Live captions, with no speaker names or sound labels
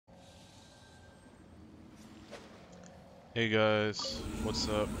Hey guys, what's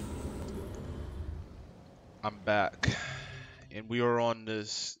up? I'm back, and we are on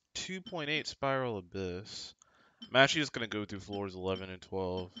this 2.8 Spiral Abyss. I'm actually just gonna go through floors 11 and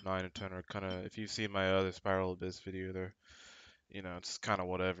 12, 9 and 10 are kind of, if you've seen my other Spiral Abyss video, they're, it's kind of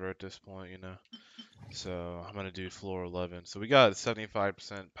whatever at this point. So I'm gonna do floor 11. So we got a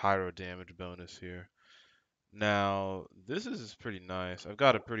 75% pyro damage bonus here. Now, this is pretty nice. I've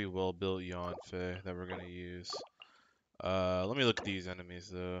got a pretty well built Yanfei that we're gonna use. Let me look at these enemies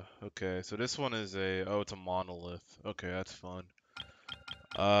though. Okay, so this one is it's a monolith. Okay, that's fun.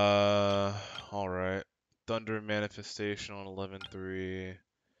 Uh, alright. Thunder Manifestation on 11.3.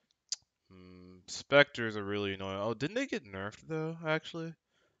 Specters are really annoying. Oh, didn't they get nerfed though, actually?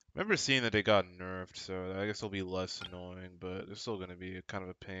 I remember seeing that they got nerfed, so I guess they'll be less annoying, but they're still gonna be kind of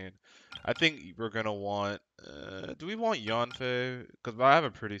a pain. I think we're gonna want, do we want Yanfei? Because I have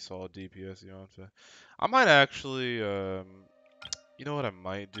a pretty solid DPS Yanfei. I might actually, you know what I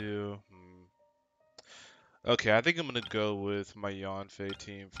might do? Okay, I think I'm gonna go with my Yanfei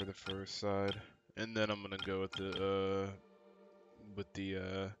team for the first side, and then I'm gonna go with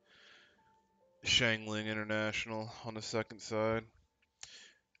the Shangling International on the second side,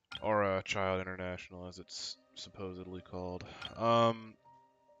 or Child International as it's supposedly called. All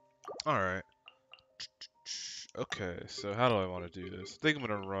right. Okay, so how do I want to do this? I think I'm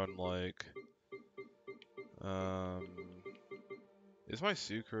gonna run like, um, is my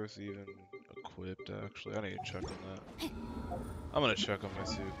Sucrose even equipped? Actually, I need to check on that. I'm gonna check on my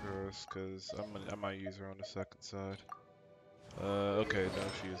Sucrose because I might use her on the second side. Okay, no,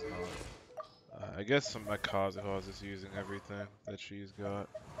 she is not. I guess my Kazuha is just using everything that she's got.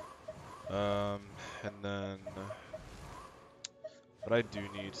 And then, but I do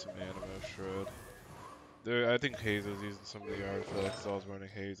need some Animo Shred. I think Hazo's using some of the artifacts. So I was running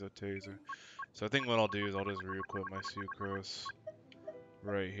Hazo Taser. So I think what I'll do is I'll just re-equip my Sucrose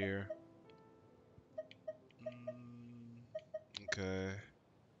right here. Okay.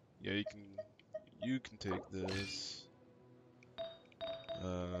 Yeah, you can take this.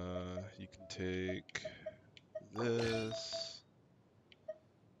 You can take this.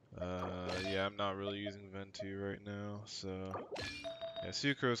 Yeah, I'm not really using Venti right now, so yeah,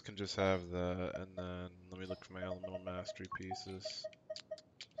 Sucrose can just have that, and then let me look for my Elemental Mastery pieces.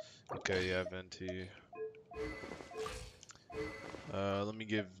 Okay, yeah, Venti. Let me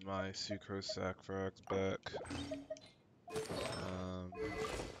give my Sucrose Sacrifice back.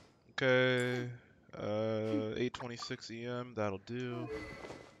 Okay, 826 EM, that'll do.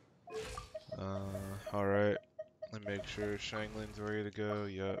 Alright, let me make sure Shangling's ready to go,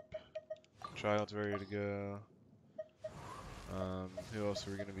 yep. Child's ready to go. Who else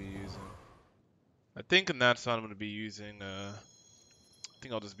are we gonna be using? I think in that side I'm gonna be using, I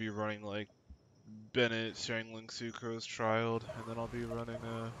think I'll just be running like Bennett, Shangling, Sucrose, Child, and then I'll be running,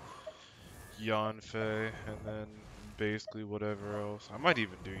 Yanfei, and then basically whatever else. I might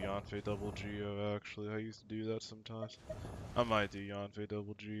even do Yanfei double Geo actually. I used to do that sometimes. I might do Yanfei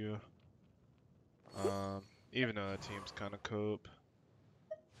double Geo. Even though that team's kind of cope.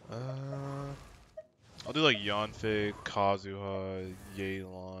 I'll do like Yanfei, Kazuha,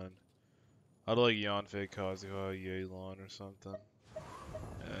 Yelan. I'll do like Yanfei, Kazuha, Yelan or something.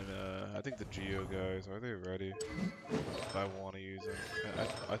 And I think the Geo guys, are they ready? If I want to use them.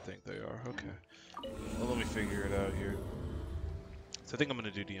 I think they are. Okay. Well, let me figure it out here. So I think I'm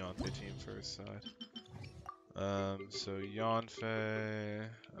going to do the Yanfei team first side. So Yanfei,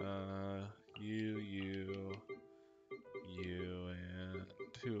 you, and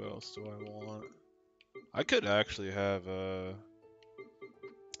who else do I want? I could actually have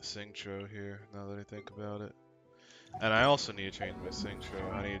Singcho here, now that I think about it. And I also need to change my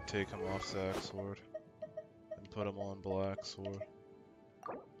Singcho. I need to take him off Sack Sword and put him on Black Sword.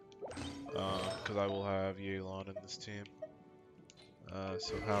 Because I will have Yelan in this team.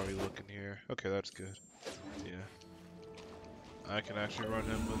 So how are we looking here? Okay, that's good. Yeah. I can actually run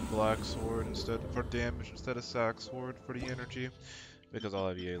him with Black Sword for damage instead of Sack Sword for the energy. Because I'll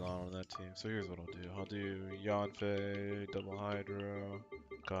have Yelan on that team. So here's what I'll do. I'll do Yanfei, Double Hydro,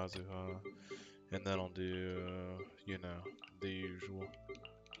 Kazuha, and then I'll do, the usual.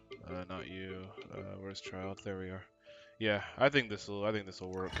 Not you. Where's Child? There we are. Yeah, I think this'll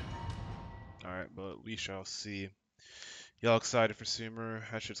work. Alright, but we shall see. Y'all excited for Sumer?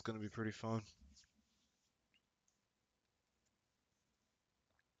 That shit's gonna be pretty fun.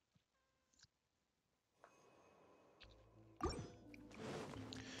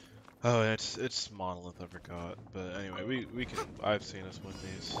 Oh, and it's Monolith, I forgot. But anyway, we can, I've seen us win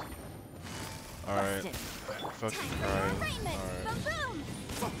these. Alright. Fucking cry.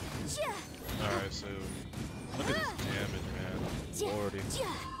 Alright. Alright, so look at this damage. lordy.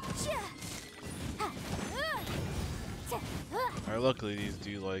 Alright, luckily these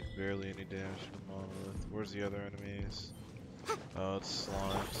do like barely any damage to the monolith. Where's the other enemies? Oh, it's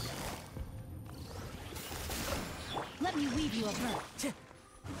slimes. Let me weave you a bird.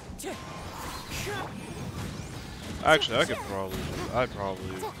 Actually, I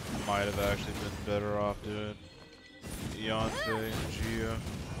probably might have actually been better off doing Yonfe and Gia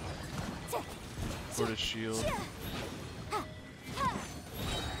for the shield.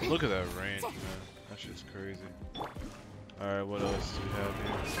 Look at that range, man. That shit's crazy. Alright, what else do we have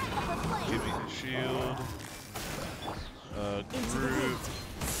here? Give me the shield. Group.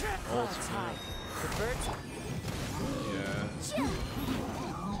 Ultimate. Yeah.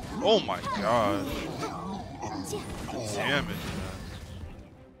 Oh my gosh. The damage,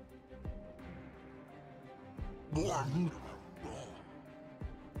 man.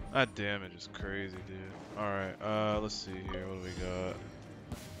 That damage is crazy, dude. Alright, let's see here. What do we got?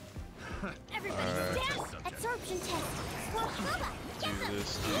 Alright. Absorption test. Do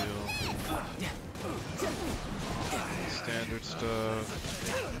this deal. Standard stuff.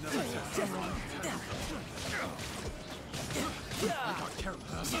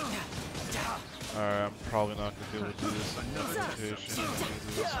 Alright, I'm probably not gonna be able to do this in one rotation. I need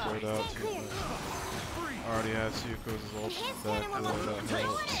to spread out too much. I already have Suiko's ultimate back, I like that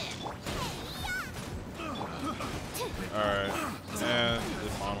helps. Alright, and the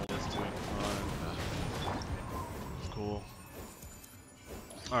monolith's doing fine. Cool.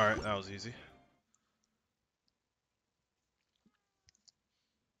 Alright, that was easy.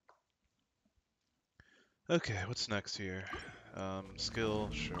 Okay, what's next here? Skill,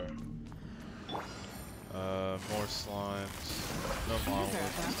 sure. More slimes. No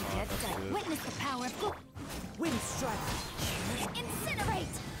monolith this time, that's good. Witness the power of wind strike.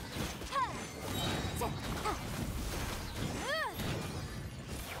 Incinerate.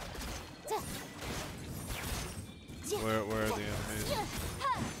 Where are the enemies?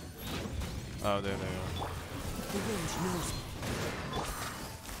 Oh, there they are. The range knows.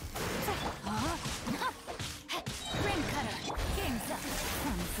 Ring cutter. Game's up.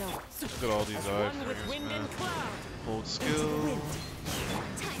 Look at all these iframes, man. Hold skill.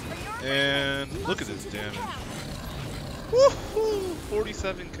 And look at this damage. Woohoo!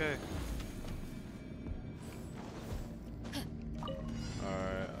 47k.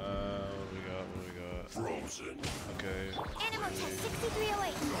 Alright, what do we got? Frozen. Okay. Animal test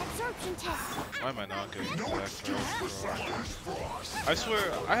 6308. Absorption test. Why am I not getting exact frost? I swear,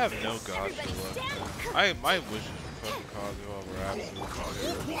 I have no gotcha left. My wishes for fucking Kazuha were absolutely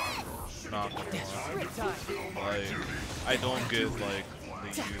terrible. Not gonna lie. Like, I don't get like the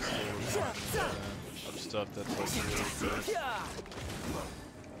useful of stuff that's like really good.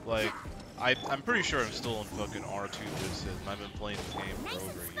 Like, I'm pretty sure I'm still in fucking R2 this and I've been playing this game for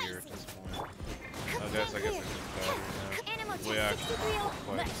over a year at this point. I guess I get battery now. We actually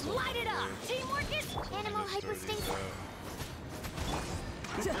quite Let's light it up. Teamwork is animal hyperstasis.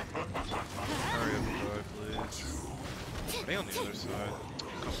 Hurry up, boy, please. Stay on the other side.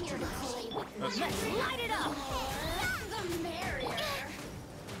 That's Let's light it up. The merrier.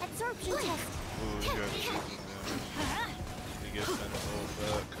 Absorption test. Ooh, you guys are taking damage. He gets sent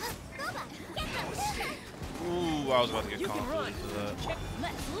back. Ooh, I was about to get confident for that.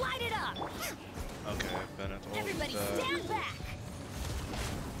 Let's light it up. Okay, Bennett ult Everybody that. stand back.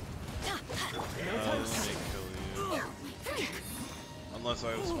 Let me kill you. Unless I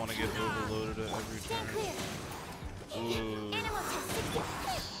just want to get overloaded at every turn. Ooh.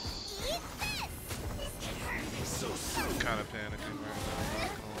 I'm kind of panicking right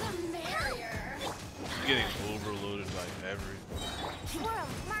now. I'm getting overloaded by everything.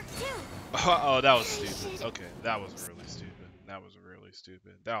 Oh, that was stupid. Okay, that was really stupid. That was really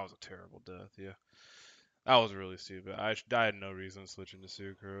stupid. That was a terrible death, yeah. That was really stupid. I had no reason to switch into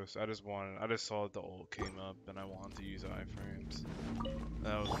Sucrose. I just saw that the ult came up and I wanted to use iframes.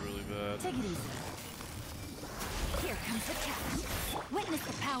 That was really bad. Take it easy. Here comes the cat. Witness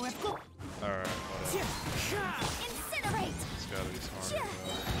the power of Alright, whatever. Incinerate. It's gotta be smarter about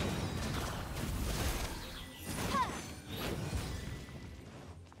it.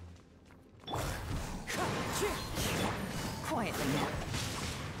 Quietly now.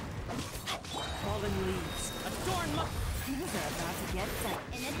 Fallen leaves. Adorn my... Things are about to get set.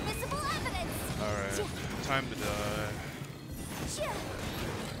 Inadmissible evidence. Alright, time to die.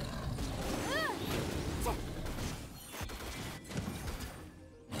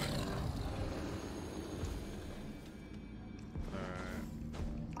 Alright.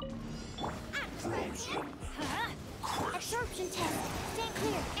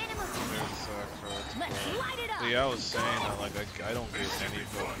 But yeah, I was saying that like I don't get any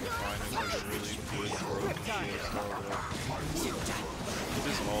fucking refinement for the really good broken shield style though. It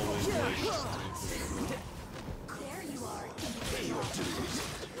is always like stupid. There you are.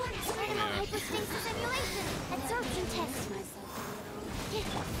 Animal hypostasis simulation. Absorption test. A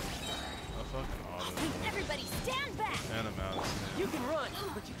fucking auto. Everybody stand back. And I'm out of stamina. You can run,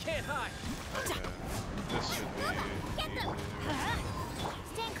 but you can't hide. Okay. This should be Get them. easy.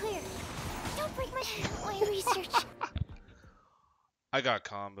 Stand clear. Don't break my research. I got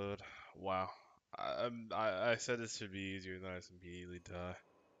comboed. Wow. I said this should be easier than I just immediately die.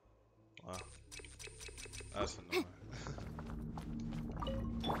 Wow. That's annoying.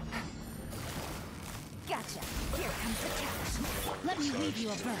 Gotcha. Here comes the catch. Let me read you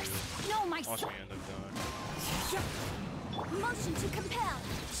a verse. No, my Watch soul. me end up dying. Motion to compel.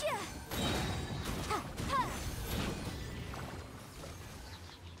 Chia. Ha, ha.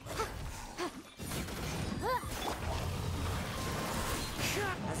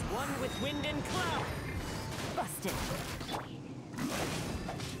 As one with wind and cloud. Busted.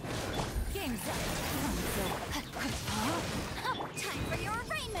 Game's up. Time for your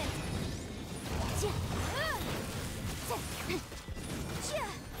arraignment. Chia. Chia.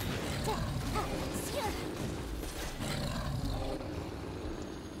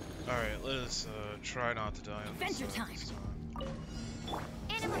 Alright, let's try not to die on this Adventure side time. this time.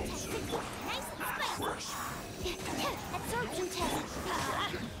 Animal test. Nice and spicy. Absorption test.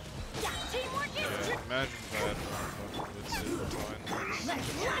 Teamwork is Yeah, imagine that fucking Let's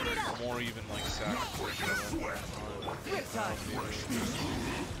light it up. more even like sacrificial.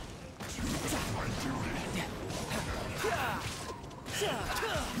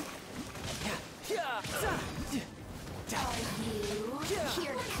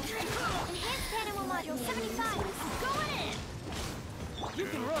 Here. Enhanced animal module 75. Going in. You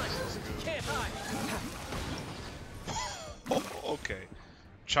can run, but you can't hide. Oh, okay.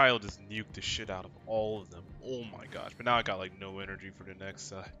 Child just nuked the shit out of all of them. Oh my gosh. But now I got like no energy for the next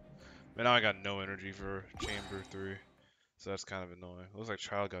side. But now I got no energy for chamber 3. So that's kind of annoying. Looks like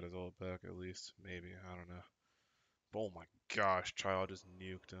Child got his ult back at least. Maybe. I don't know. But oh my gosh. Child just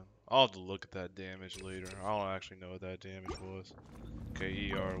nuked him. I'll have to look at that damage later. I don't actually know what that damage was.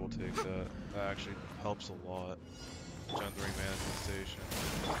 Okay, ER, we'll take that. That actually helps a lot. Gen 3 manifestation.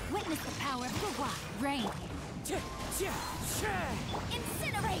 Witness the power of the wild rain.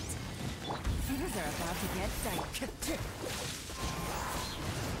 Incinerate. Things are about to get dicey.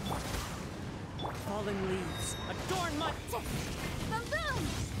 Fallen leaves adorn my. Boom boom.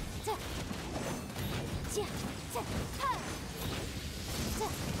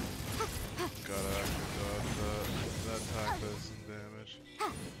 Gotta actually dodge that. That attack does some damage.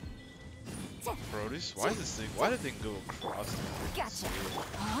 Bro, why did this thing go across the freaking Gotcha. stage?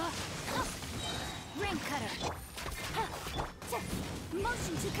 Ring cutter.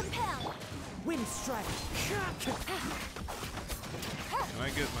 Motion to compel. Wind strike. Can I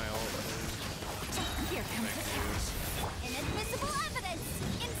get my ult, please? Here comes the catch. Inadmissible evidence.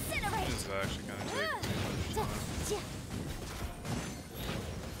 Incinerate. This is actually gonna take too much time.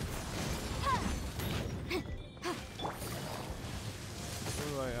 Who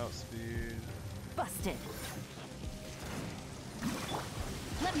do I outspeed? Busted.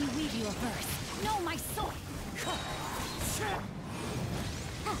 Let me read you a verse. Know my soul.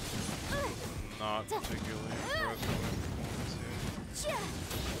 Not particularly impressed with my performance here.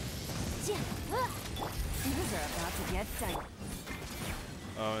 Things are about to get dicey.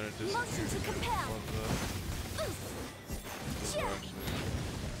 Oh, and it just Motion to compel.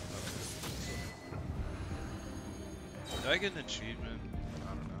 Did I get an achievement? I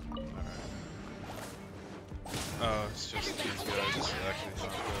don't know. Alright. Oh, it's just these guys. It's actually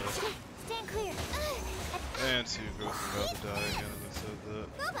not bad. Stand clear. And Sugo's about to die again as I said that.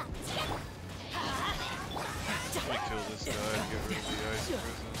 Let me kill this guy and get rid of the ice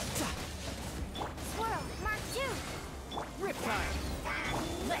prison. Swirl, Mark 2. Riptide.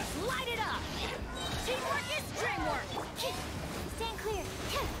 Let's light it up. Teamwork is dreamwork. Stand clear.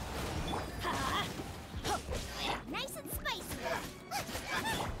 Nice and spicy.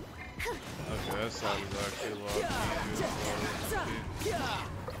 Okay, that side is actually a lot easier than I thought it would be.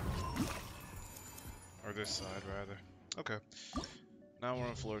 Or this side, rather. Okay. Now we're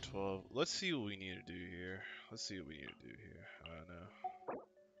on floor 12. Let's see what we need to do here. I don't know.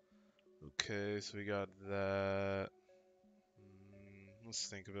 Okay, so we got that. Let's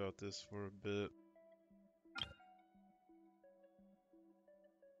think about this for a bit.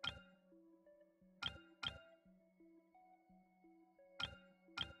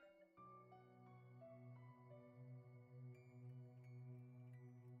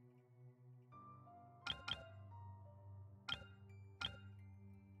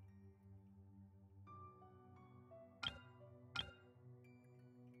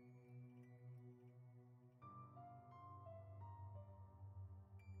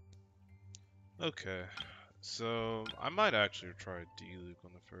 Okay, so I might actually try D-Luke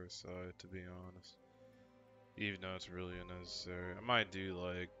on the first side, to be honest. Even though it's really unnecessary. I might do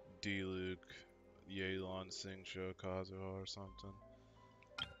like D-Luke, Yelan, Xingqiu, Kazuha or something.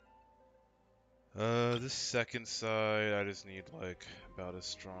 This second side, I just need like about as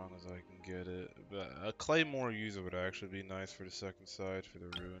strong as I can get it. But a Claymore user would actually be nice for the second side for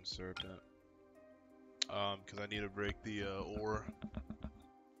the Ruined Serpent. Because I need to break the ore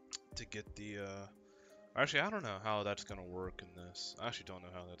to get the Actually, I don't know how that's gonna work in this. I actually don't know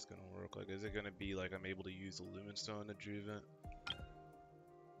how that's gonna work. Like, is it gonna be like I'm able to use the Lumenstone to Juvent?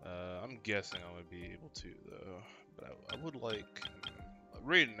 I'm guessing I would be able to though. But I would like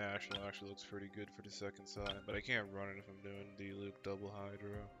Raiden National actually looks pretty good for the second side, but I can't run it if I'm doing D-Luke double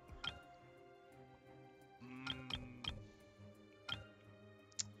Hydro.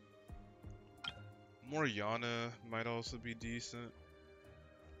 Moriana might also be decent.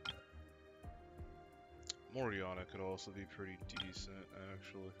 Moriana could also be pretty decent,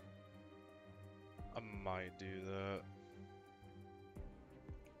 actually. I might do that.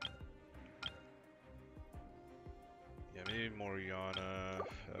 Yeah, maybe Moriana.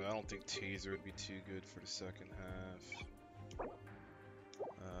 I don't think Taser would be too good for the second half.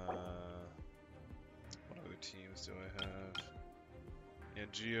 What other teams do I have? Yeah,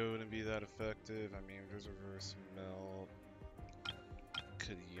 Geo wouldn't be that effective. I mean, there's reverse melt.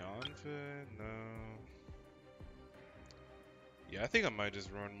 Could Yanfei? No. Yeah, I think I might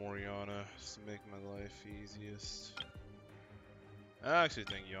just run Moriana just to make my life easiest. I actually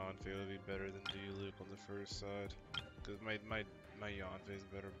think Yanfei would be better than D-Luke on the first side, because my Yanfei is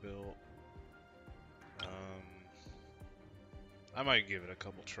better built. I might give it a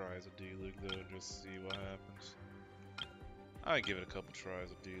couple tries of D-Luke though, just to see what happens. I might give it a couple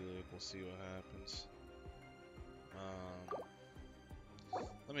tries of D-Luke. We'll see what happens.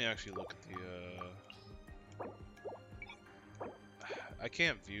 Let me actually look at the. I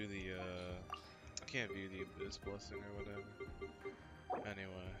can't view the Abyss Blessing or whatever.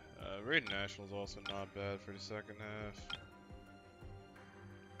 Anyway, Raiden National is also not bad for the second half.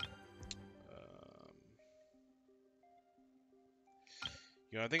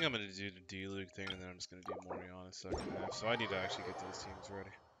 You know, I think I'm gonna do the D-Luke thing, and then I'm just gonna do Moriana second half. So I need to actually get those teams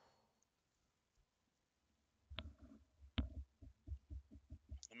ready.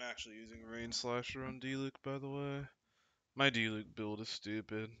 I'm actually using Rain Slasher on D-Luke, by the way. My D-Luke build is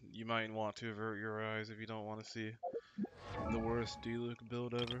stupid. You might want to avert your eyes if you don't want to see the worst D-Luke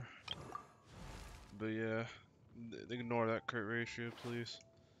build ever. But yeah, ignore that crit ratio, please.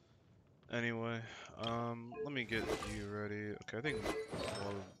 Anyway, let me get you ready. Okay, I think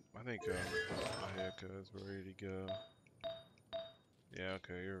Ayaka is ready to go. Yeah,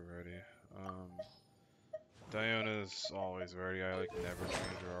 okay, you're ready. Diona's always ready. I like never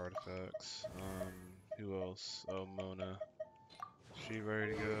change her artifacts. Who else? Oh, Mona. She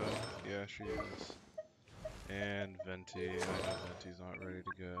ready to go? Yeah, she is. And Venti. I know Venti's not ready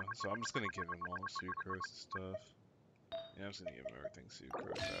to go. So I'm just gonna give him all Sucrose stuff. Yeah, I'm just gonna give him everything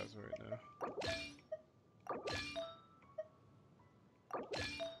Sucrose has right now.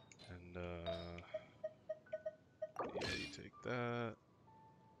 And yeah, you take that.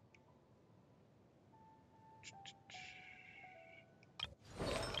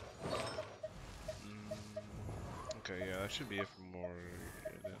 Okay, yeah, that should be it for more.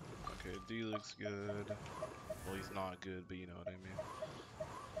 Okay, D looks good. Well, he's not good, but you know what I mean.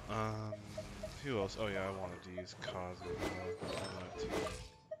 Who else? Oh yeah, I wanted to use Kazuha on that team.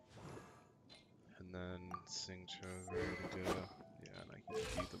 And then Xingqiu is ready to go. Yeah, and I can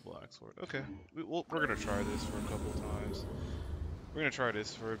beat the Black Sword. Okay, we're gonna try this for a couple times. We're gonna try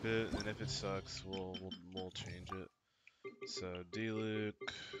this for a bit, and if it sucks, we'll change it. So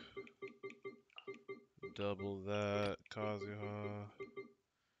D-Luke, double that, Kazuha,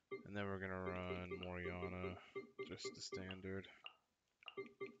 and then we're gonna run Moriana, just the standard.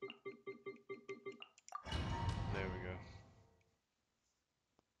 There we go.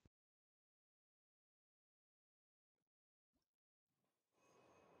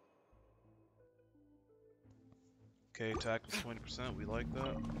 Okay, attack was 20%, we like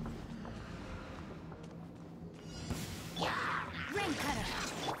that. Rain cutter.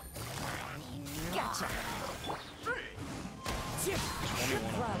 Gotcha.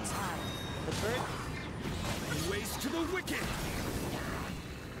 21. Clouds high. The bird. Ways to the wicked!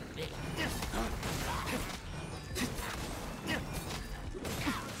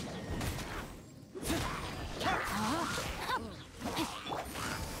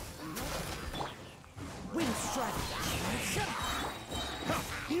 Wind strike.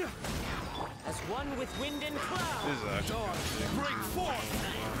 As one with wind and cloud. This is actually Break forth!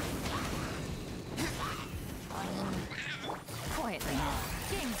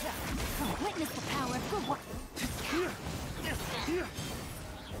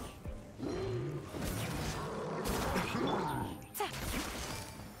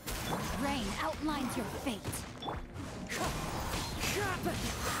 outlines your fate.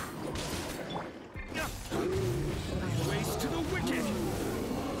 Ways to the wicked!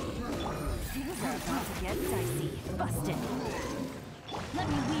 Things are about to get dicey. Busted. Let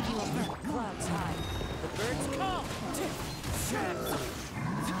me weave you a bird. Clouds high. The birds call.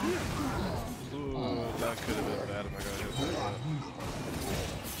 Ooh, that could have been bad if I got hit with that.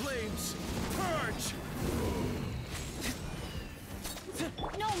 Flames! Purge!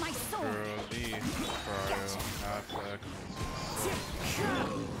 No, my sword. Girl, knee, cryo, affect.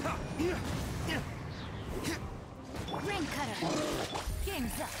 Rain cutter.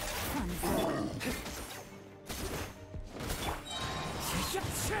 Game's up. Fun's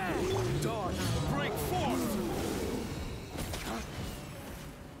Dawn, break forth!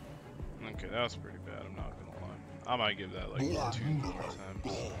 Okay, that was pretty bad, I'm not gonna lie. I might give that like 2 more times.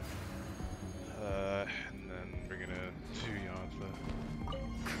 And then we're gonna 2 Yantha.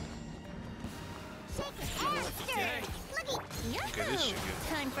 Okay, this should get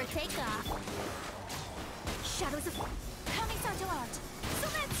time for takeoff. Shadows of Kamisato art.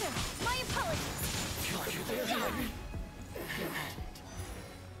 Selencer, my apologies.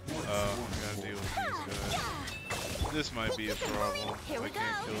 I gotta deal with these guys. This might be a problem. Here we I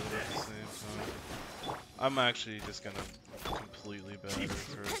can't go. kill it at the same time. I'm actually just gonna completely battery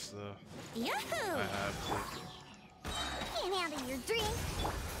first though. Yahoo! I have to. Can't handle your dream.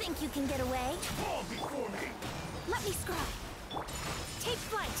 Think you can get away? Fall before me! Let me scry. Take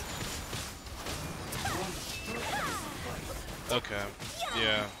flight. Okay.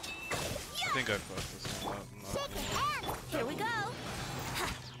 Yeah. I think I fucked this one up. I'm not Shake gonna his lie. hand. Here we go.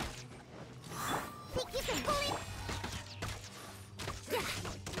 Think you can bully?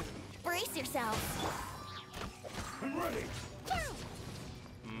 Brace yourself. I'm ready!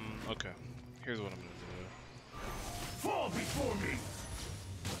 Okay. Here's what I'm gonna do. Fall before me!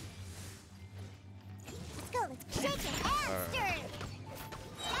 Let's go. Let's shake your hand, stir.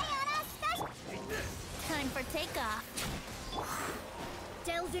 Time for takeoff.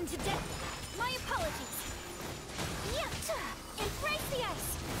 Delves into depth. My apologies. Embrace the ice.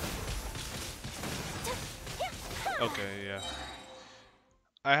 Okay, yeah.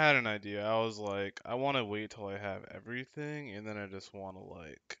 I had an idea. I was like, I want to wait till I have everything, and then I just want to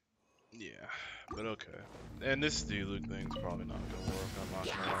like, yeah. But okay. And this Diluc thing's probably not gonna work. I'm not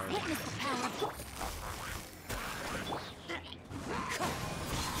gonna lie. Witness the power.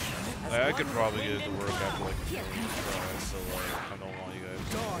 Like, I could probably get it to work after like a Here million comes the tries, so like, I don't want you guys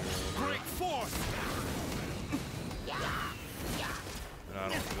to Dawn, do break forth! and I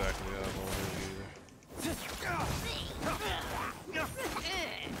don't exactly have all of it either.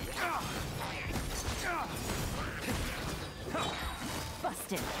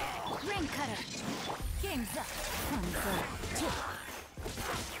 Busted. Rain cutter. Game's up. Fun's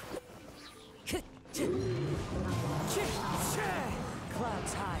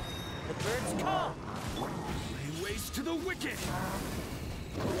Clouds high. The birds call. Lay waste to the wicked!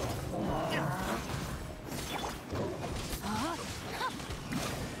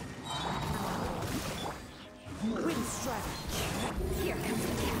 Wind strike. Here comes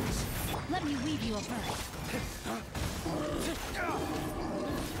the catch. Let me weave you a bird.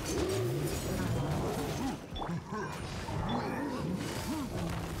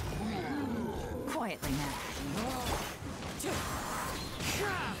 Quietly now.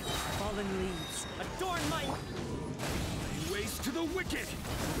 Fallen leaves. Adorn my... Lay waste to the wicked!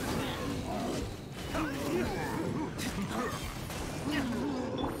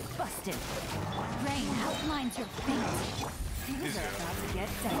 Busted. Rain outlines your fate. Things are about to get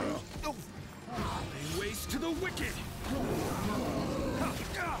dicey. Lay waste to the wicked!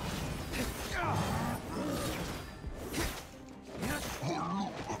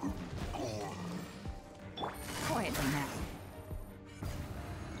 Quietly now.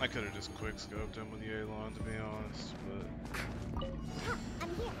 I could have just quick scoped him with the Alon, to be honest, but I'm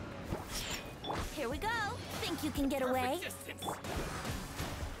here. Here we go. Think you can get away?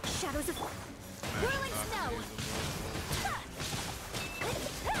 Shadows of whirling snow.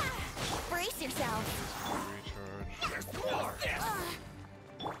 Brace yourself. recharge.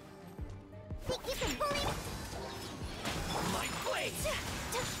 Think you can bully me? My blade!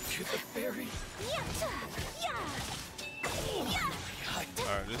 To the fairy!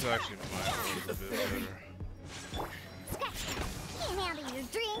 Alright, this actually might be a bit better. Can't handle your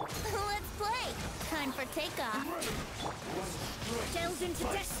dream. Let's play. Time for takeoff. Delves into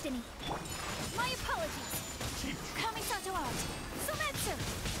destiny. My apologies. Kamisato art. Selencer.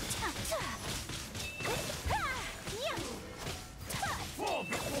 Fall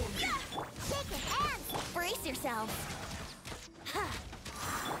before me! Shake your hands. Brace yourself.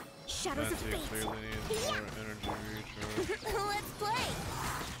 shadows of Venti fate. clearly needs more energy recharge. Let's play.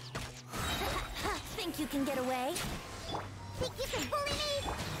 Think you can get away? Think you can bully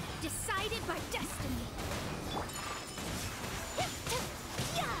me? Decided by destiny.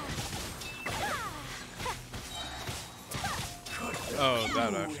 Oh,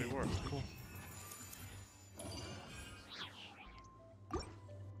 that actually worked. Cool.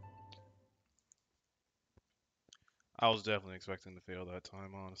 I was definitely expecting to fail that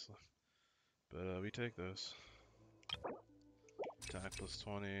time, honestly. But we take this. Attack plus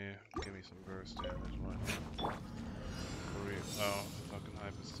 20. Give me some burst damage. Why not? Oh, fucking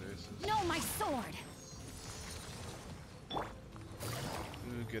hypostasis. No, my sword.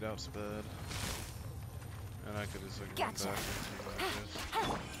 Ooh, get out, spud. And I could just like Gotcha. run back into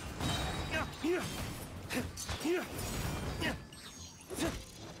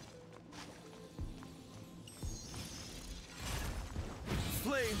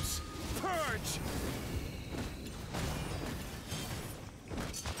Flames, purge!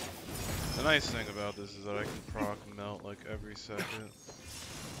 The nice thing about this is that I can proc melt like every second.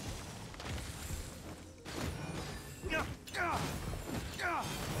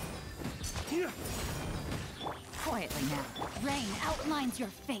 Quietly now. Rain outlines your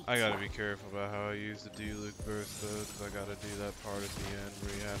fate. I gotta be careful about how I use the Diluc burst though, because I gotta do that part at the end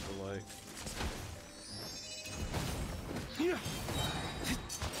where you have to like...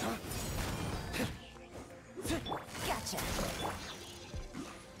 Gotcha.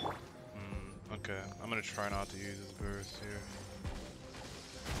 Okay, I'm gonna try not to use his burst here.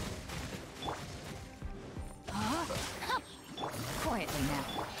 Quietly now.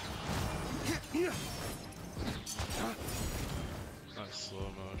 Not slow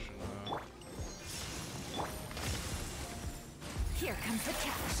motion though. Here comes the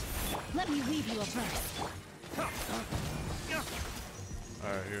catch. Let me weave you a verse.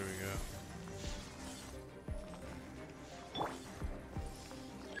 Alright, here we go.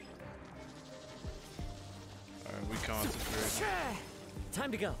 Alright, we concentrate.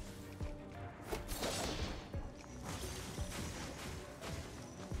 Time to go.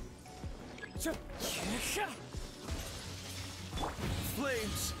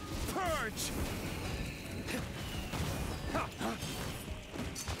 Flames, purge!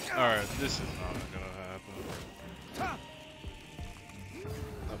 Alright, this is not gonna happen.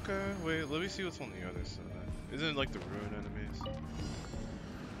 Okay, wait, let me see what's on the other side. Isn't it like the rune enemies?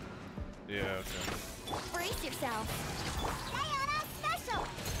 Yeah, okay. Brace yourself. Diana special.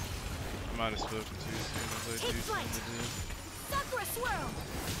 I might have spoken too soon as I Take do flight. something to do. Sakura swirl.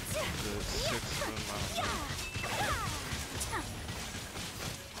 The 6 of them, I don't know.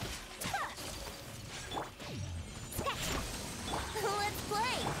 Let's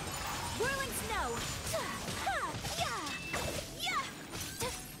play. Whirling snow.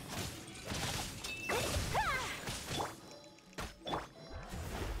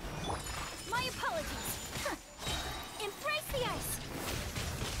 My apologies. Embrace the ice.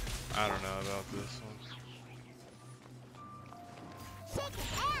 I don't know about this one. Shake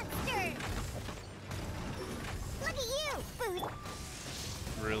and stir. Look at you, food.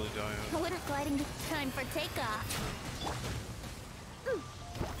 Really, Diana? Winter gliding time for takeoff.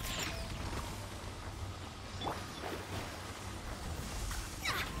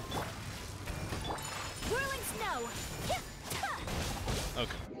 Whirling snow.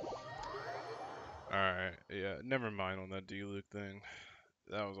 Okay. Alright, yeah, never mind on that Diluc thing.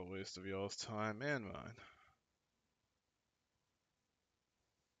 That was a waste of y'all's time and mine.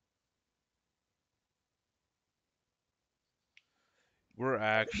 We're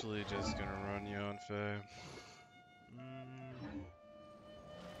actually just gonna run Yanfei.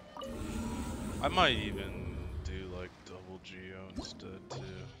 I might even do like double Geo instead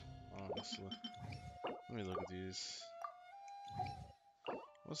too, honestly. Let me look at these.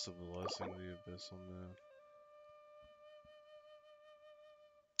 What's the blessing of the Abyssal Moon?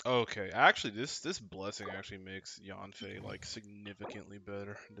 Okay, actually this blessing actually makes Yanfei like significantly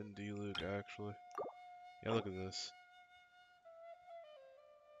better than Diluc actually. Yeah, look at this.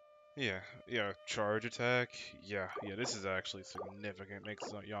 Yeah, charge attack. Yeah, this is actually significant.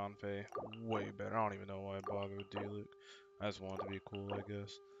 Makes Yanfei way better. I don't even know why I bothered with Diluc. I just wanted to be cool, I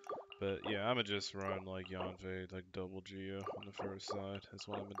guess. But yeah, I'ma just run like Yanfei, like double Geo on the first side. That's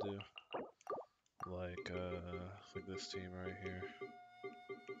what I'm gonna do. Like this team right here.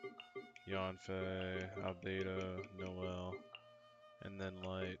 Yanfei, Albedo, Noel, and then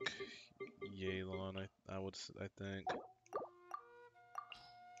like Yelan. I think.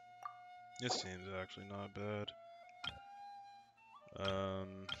 This team's actually not bad.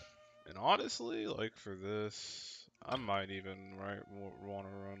 And honestly, like for this, I might even want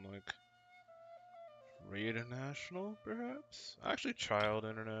to run like International, perhaps? Actually, Child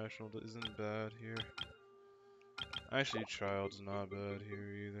International isn't bad here. Actually, Child's not bad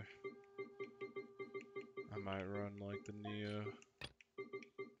here either. I might run like the Neo,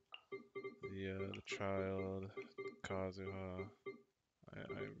 the Child, Kazuha. I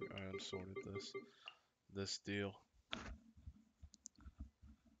unsorted this deal.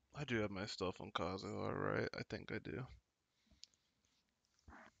 I do have my stuff on Kazuha, right? I think I do.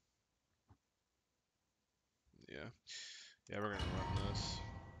 Yeah. Yeah, we're gonna run this.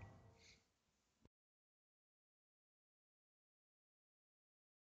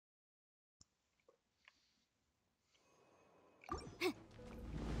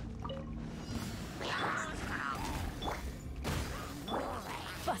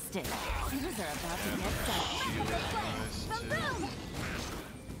 Busted. Things are about to get done. Boom!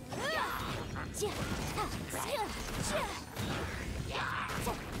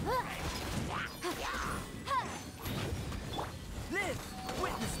 Live!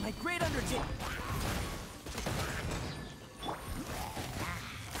 Witness my great undertaking!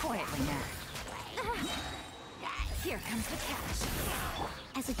 Quietly now. Here comes the cash.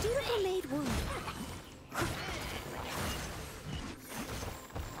 As a dutiful maid would.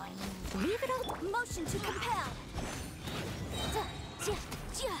 Leave it all. Motion to compel.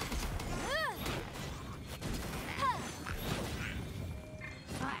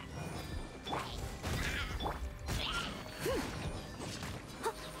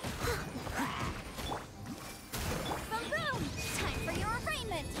 Boom! Time for your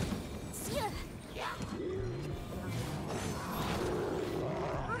arraignment.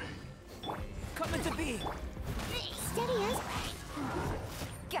 Coming to be! Steady as.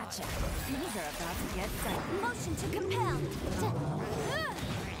 Gotcha. These are about to get done. Motion to compel.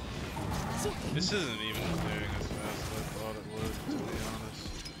 This isn't even clearing as fast as I thought it would, to be honest.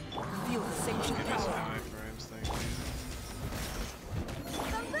 Feel the same Give me some power. iframes, thank you.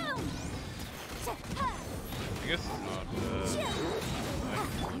 Boom! I guess it's not bad.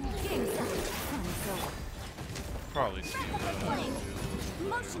 Game's up. Probably see that.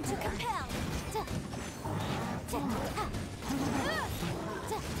 Motion to compel.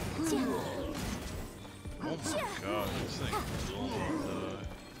 Oh my god, this thing will not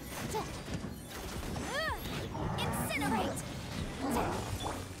die. Incinerate!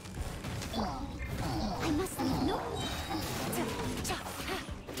 I must leave no.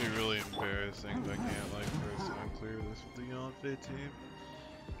 It'd be really embarrassing if I can't like first time clear this with the Yonfei team.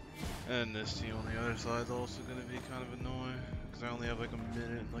 And this team on the other side is also gonna be kind of annoying. Because I only have like a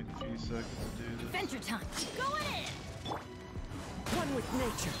minute and like a few seconds to do this. Adventure time! Go in! One with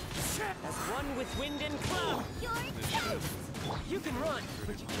nature, as one with wind and cloud. You're toast! You can run,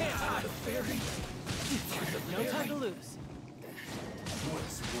 but you can't hide. No time to lose.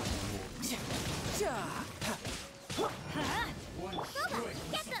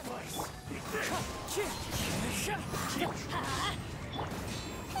 Get them!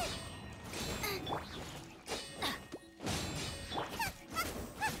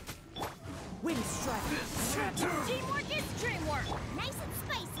 Wind strike. Teamwork is dreamwork! Nice and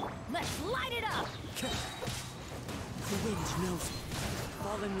spicy! Let's light it up! The wind knows me.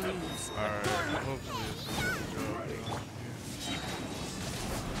 Fallen leaves. Alright, hopefully this is a good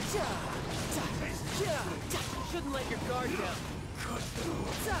job. Shouldn't let your guard down.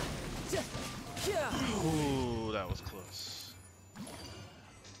 Ooh, that was close.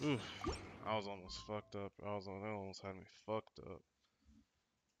 Ooh, I was almost fucked up. That almost had me fucked up.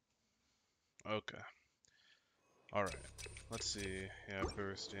 Okay. Alright. Let's see. Yeah,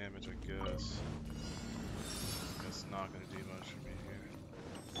 burst damage, I guess. That's not gonna do much for me here.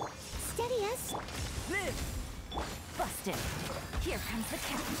 Steady as. Live! Busted. Here comes the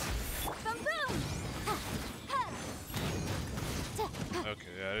catch. Boom boom!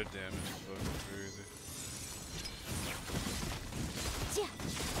 Okay, yeah, their damage is fucking crazy.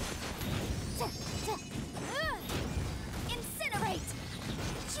 Incinerate!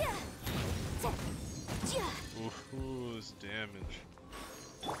 Ooh, this damage.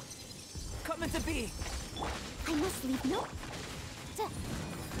 Coming to be! I must leave no.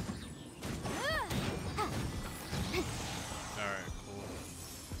 Alright, cool.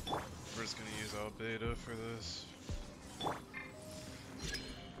 We're just gonna use Albedo for this.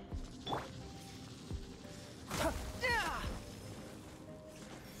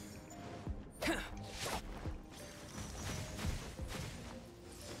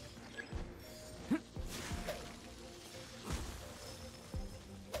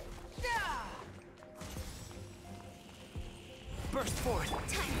 Burst forth!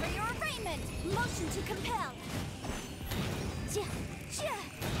 Time for your Alignment! Motion to compel!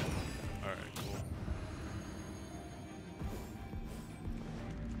 Alright, cool.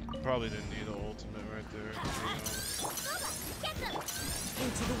 Probably didn't need an ultimate right there. Get them!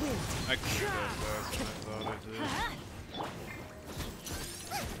 Into the wind. I cleared that faster than I thought I did.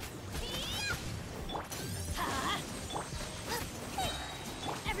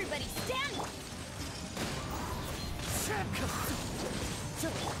 Everybody stand!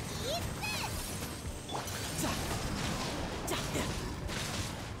 Eat this!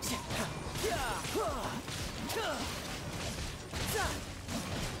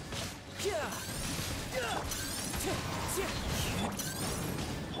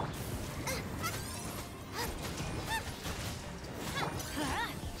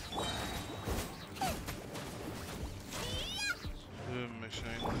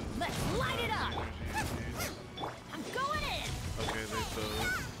 Let's light it up! I'm going in! Okay, they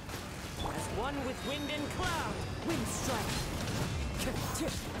both. As one with wind and cloud. Wind strike.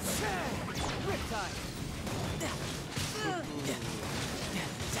 Riptide.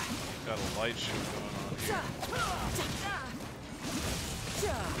 Got a light shoot going on here.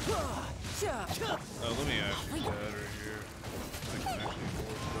 Oh, let me actually batter here. I can actually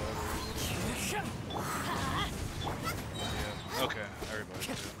force battery. Yeah. Okay, everybody's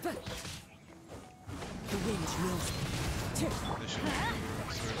good. The wind knows me. This should be good.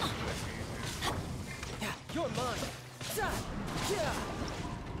 You're mine.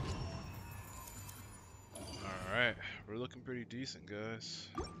 Alright, we're looking pretty decent, guys.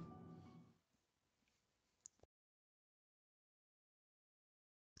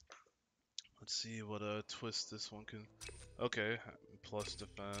 Let's see what twist this one can. Okay, plus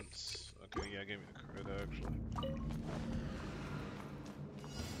defense. Okay, yeah, gave me the crit actually.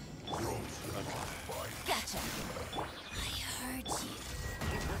 Okay. Gotcha! I heard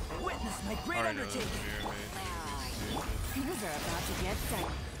you. Witness my great Already know undertaking. Things are about to get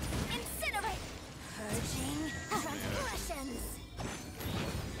done. Incinerate! Purging transgressions!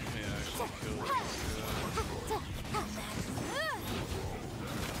 Let me actually kill this guy.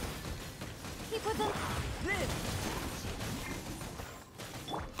 Keep with them. Live.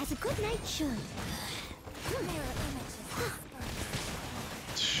 As a good knight should. Mirror images.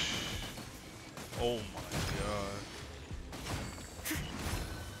 Oh my god.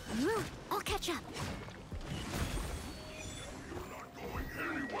 I'll catch up.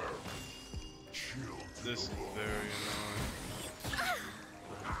 This is very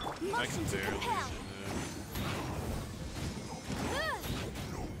annoying. I can Motion to barely compel. use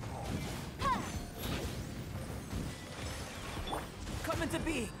Coming to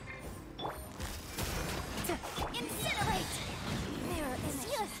be. Incinerate! Mirror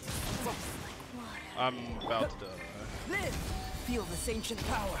images. I'm about to die. Live. Feel this ancient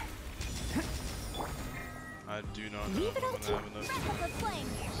power. I do not know Leave if it I'm all gonna to have enough wrap up the flame.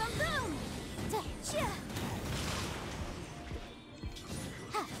 Boom boom!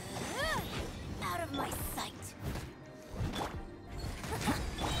 Out of my sight.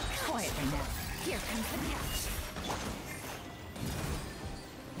 Quietly now. Here comes the catch.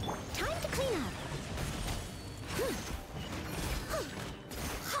 Time to clean up.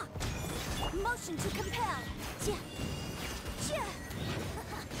 Motion to compel.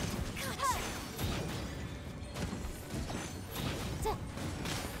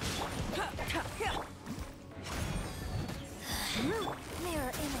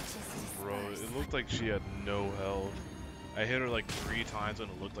 Mirror images. Bro, it looked like she had no health. I hit her like 3 times and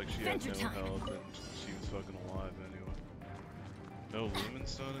it looked like she had no Adventure time. health and she was fucking alive anyway. No Lumen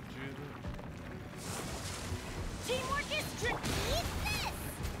Stone in Teamwork is tricky. Eat this!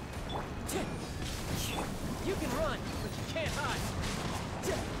 You can run, but you can't hide.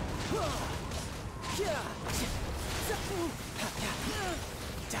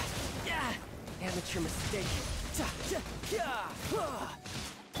 Amateur mistake.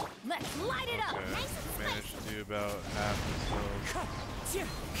 Let's light it up. Okay, Nice and managed spicy. to do about half his health.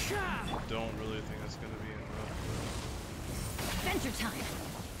 Don't really think that's gonna be enough. Adventure time.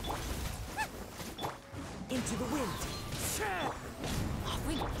 Into the wind. Off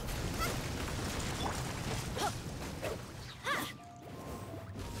we go.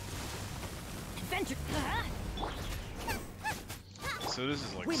 Adventure. So this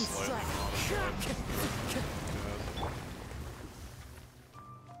is like Wind slightly strike. modified.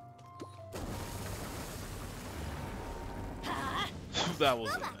 That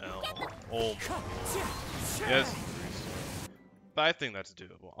was an L. Oh my god. Yes. But I think that's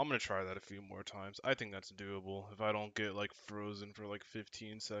doable. I'm gonna try that a few more times. I think that's doable if I don't get like frozen for like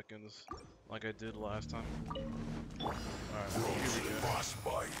 15 seconds like I did last time. Alright, here we go.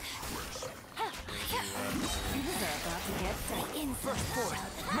 Things are about to get set in first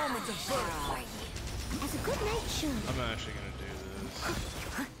forth. Moment of birth. As a good night should. I'm actually gonna do this.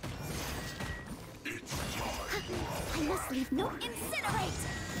 I must leave no incinerate.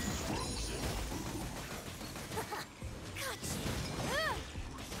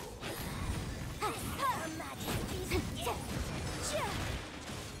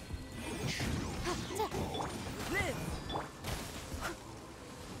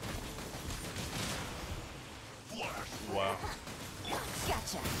 Wow.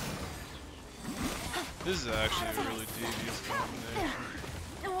 Gotcha. This is actually a really devious combination.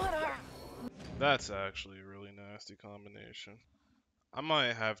 That's actually a really nasty combination. I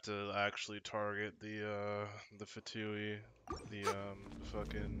might have to actually target the Fatui,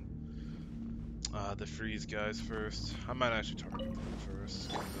 the freeze guys first. I might actually target them first,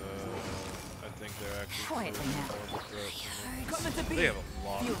 because I think they're actually close to more of a threat to me. Come to be. They have a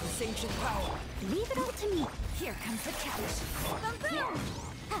lot Feel of this ancient power. Leave it all to me. Here comes the catch.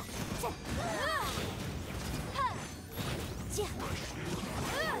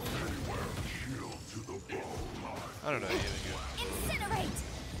 I don't know, even good. Incinerate.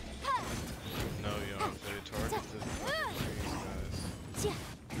 No, you don't have to target the freeze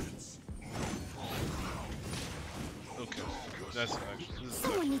guys. Okay, that's actually... This is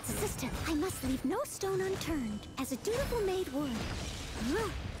Someone actually needs good. assistance. I must leave no stone unturned, as a dutiful maid would.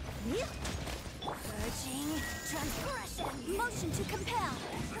 Urging transgression. Motion to compel.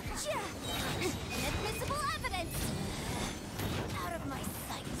 Inadmissible evidence. Out of my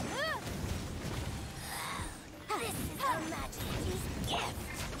sight. This is Her Majesty's gift.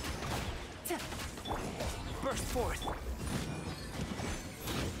 Burst forth.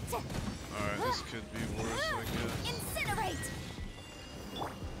 Alright, this could be worse, I guess. Incinerate.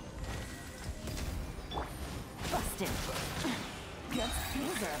 Busted. Good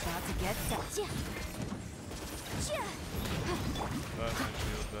things are about to get set. That might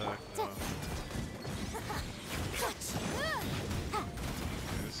feel back now.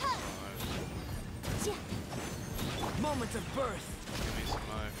 Okay, this is fine. Moment of birth. Give me some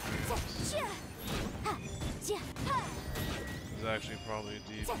eye frames. There's actually probably a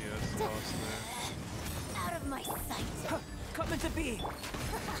DPS loss there. Out of my sight. Come to be. Time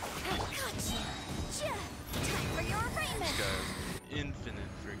for your This arraignment. guy has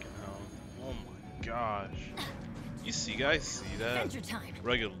infinite freaking health. Oh my gosh. You see, guys see that? Adventure time.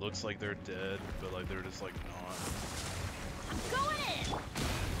 Regular looks like they're dead, but like they're just like not. Going in.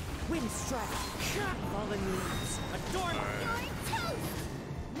 Wind strike. Fallen leaves. Adorn. Alright,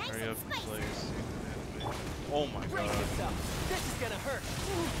 Nice hurry and up and spicy. play your stupid animation. Oh my Brace god. yourself. This is gonna hurt.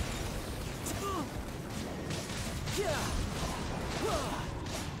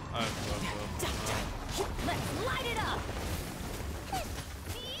 I fucked up. Let's light it up.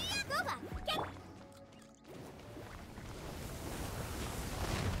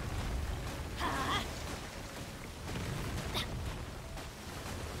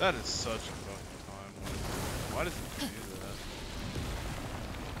 That is such a fucking time waste. Why does it do that?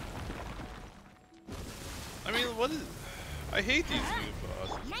 I mean, what is... I hate these new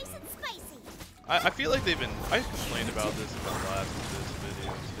bosses. Nice man. and spicy. I feel like they've been... I complained about this in the last of this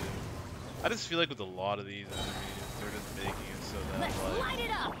video too. I just feel like with a lot of these enemies, they're just making it so that Let's light like it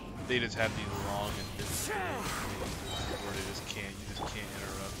up. they just have these long invincible phases where they just can't, you just can't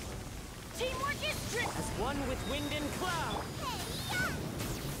interrupt them. Teamwork is strict. As one with wind and cloud.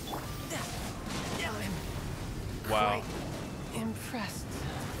 Wow. Impressed.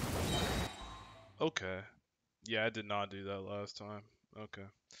 Okay. Yeah, I did not do that last time. Okay.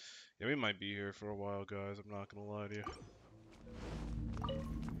 Yeah, we might be here for a while, guys. I'm not gonna lie to you.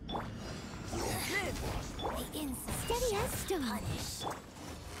 Steady as stone.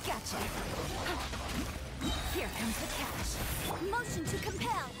 Gotcha. Here comes the catch. Motion to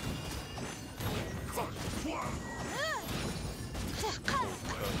compel. Cut the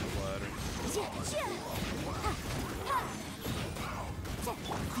ladder.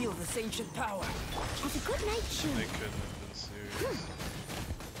 Feel this ancient power. As a good night They should. couldn't have been serious.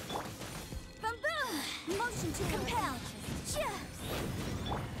 Boom boom. Motion to compel.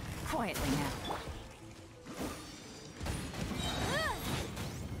 Quietly now.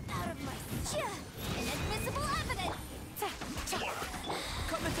 Out of my inadmissible evidence.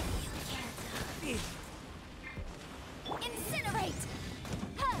 Come into be. Incinerate.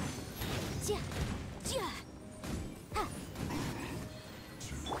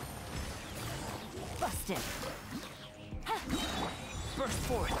 Busted.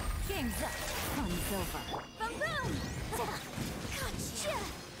 forth. Game's up. Fun's over. Boom boom! Gotcha!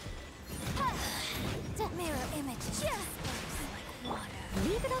 Mirror image. Like water.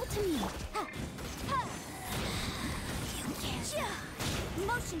 Leave it all to me. You can't.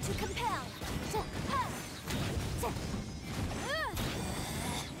 Motion to compel.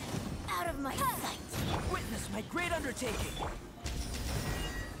 Out of my sight. Witness my great undertaking.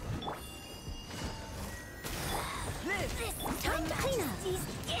 Live! This is time to clean up.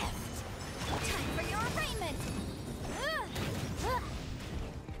 Gift. Time for your arraignment.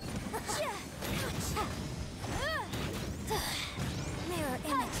 Mirror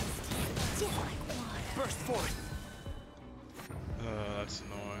images. Just like water. Burst forth. That's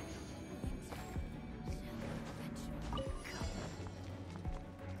annoying.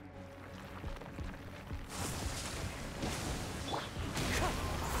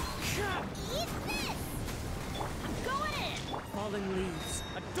 Eat this! I'm going in! Falling leaves.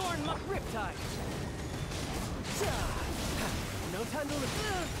 Adorn my riptide. No time to live.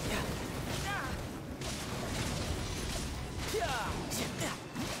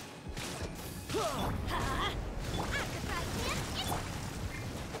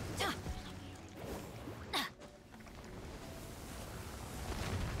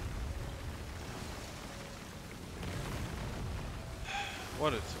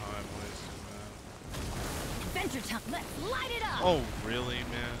 What a time waster, man. Adventure time, let's light it up! Oh, really,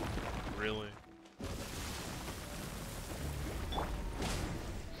 man? Really?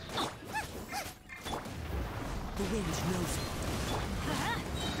 The wind knows it.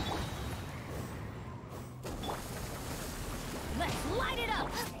 Let's light it up!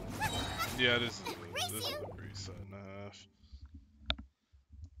 Yeah, this is a reset and a half.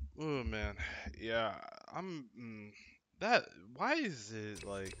 Oh man, yeah, that. Why is it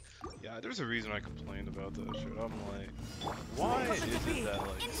like? Yeah, there's a reason I complained about that shit. I'm like, why is it that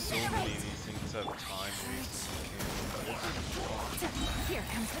like so many of these things have time wastes? Here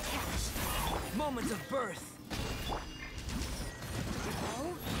comes the cash. Moments of birth.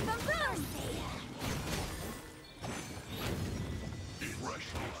 Oh, the boom!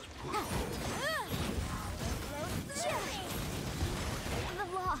 The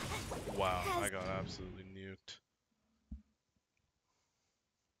law. Wow, I got absolutely nuked.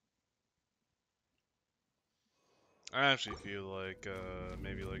 I actually feel like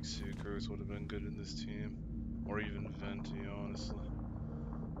maybe like Sucrose would have been good in this team, or even Venti. Honestly,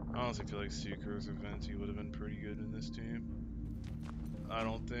 I honestly feel like Sucrose or Venti would have been pretty good in this team. I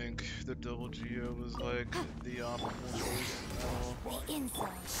don't think the double Geo was like the optimal choice at all. The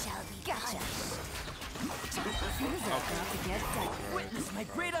insult shall be gotcha. Witness my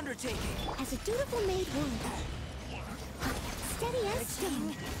great undertaking. As a dutiful maid would. Steady as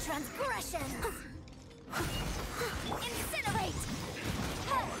sting. Transgression. Incinerate.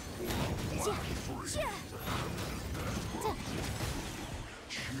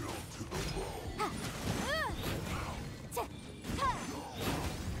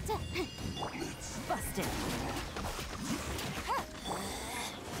 Busted.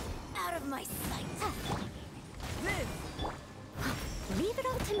 Out of my sight. Live! Leave it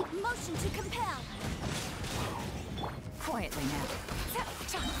all to me. Motion to compel. Quietly now.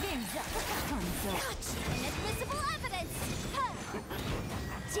 Game's up. Fun's up. Inadmissible evidence. Her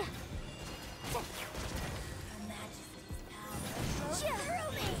Majesty's power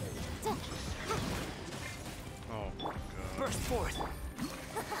through me. Oh my god. Burst forth.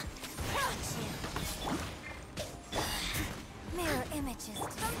 Mirror images.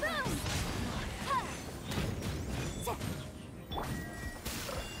 Boom!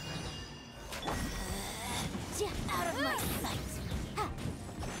 Out of my sight.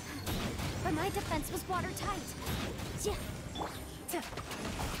 But my defense was watertight.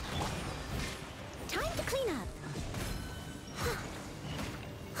 Time to clean up.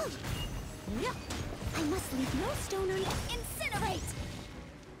 I must leave no stone unturned. Incinerate!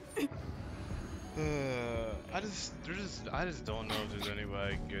 I just don't know if there's any way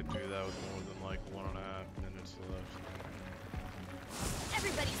I can get through that with more than like 1.5 minutes left.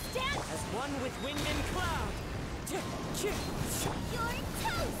 Everybody stand! As one with wind and cloud. You're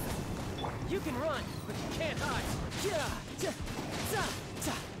toast! You can run, but you can't hide.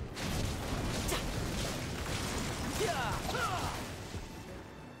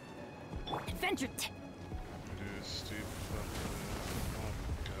 Adventure Dude, stupid fucking. Oh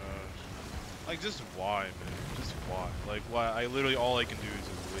my gosh. Like, just why, man? Just why? Like, why? I literally, all I can do is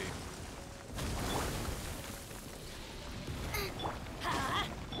just wait.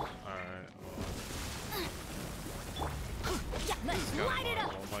 Alright, Let's light it up!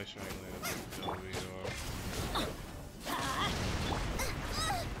 All my shiny lands are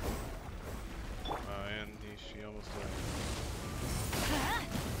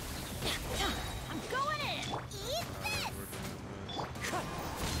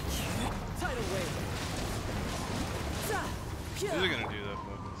that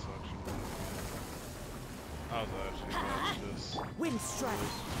fucking suction move. I was actually about to just... Wind strike.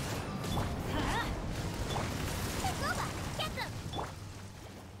 Takova, get them!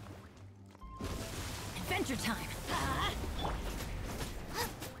 Adventure time!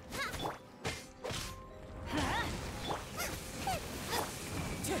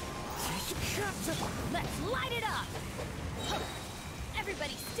 Let's light it up!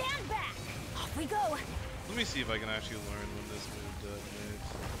 Everybody stand back! Off we go! Let me see if I can actually learn when this move detonates.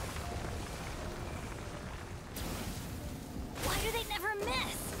 Why do they never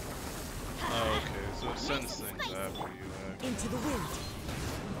miss? Oh, okay, so it sends things after you, actually. Into the wind.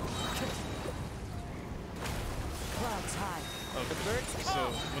 Clouds high. Okay, The birds so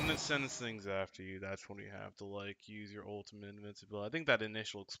when it sends things after you, that's when you have to, like, use your ultimate invincibility. I think that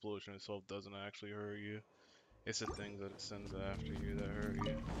initial explosion itself doesn't actually hurt you. It's the things that it sends after you that hurt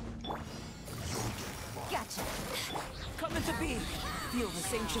you. Gotcha! coming to be. Feel the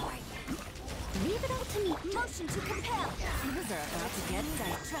sanction. Leave it all to me. Motion to compel. Things are about to get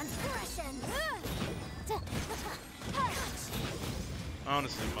tight. Transgression.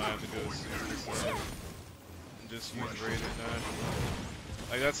 Honestly, might have to go super side and just use rated national.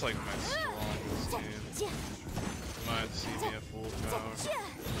 Like, that's like my strongest team. You might have to see me at full power.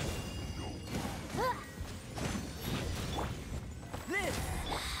 Live.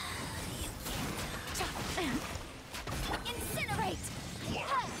 Incinerate.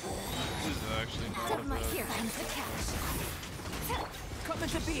 This is actually not a My bad. here comes the catch. Coming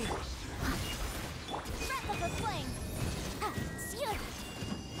to be. Breath of the flame.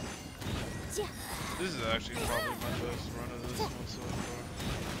 This is actually probably my best run of this one so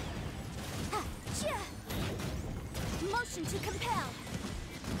far. Motion to compel.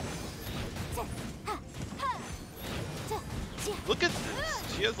 Look at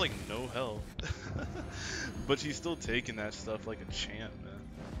this. She has like no health. But she's still taking that stuff like a champ, man.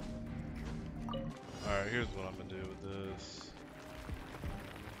 Alright, here's what I'm gonna do with this.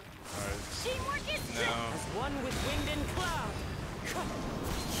 Alright. Teamwork is Now, As one with wind and cloud.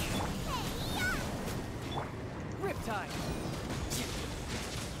 Riptide.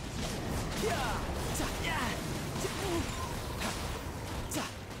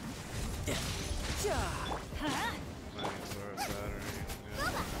 my name's our battery.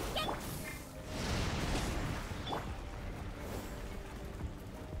 Yeah.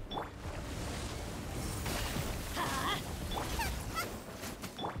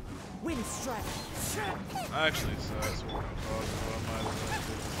 Wind strike. Actually, so that's what I'm talking about. I might have done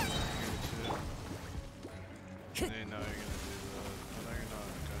this here too. Hey, now you're gonna do that. Oh, no, you're not.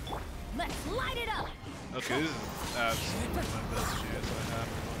 Okay. Let's light it up. Okay, this is absolutely my best chance I have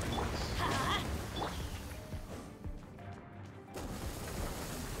to win this.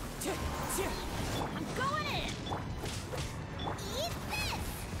 I'm going in. Eat this.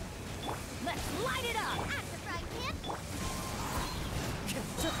 Let's light it up. Act of right hand.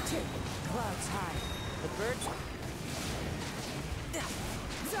 Clouds high. The birds.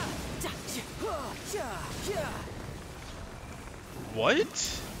 What?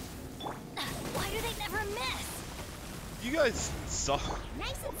 Why do they never miss? You guys saw.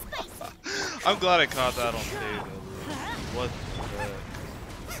 Nice and spicy. I'm glad I caught that on tape. What the heck?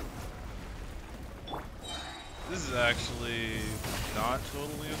 This is actually not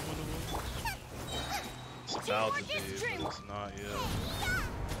totally unwinnable. It's about to be, but it's not yet.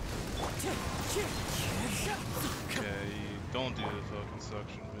 Okay, don't do the fucking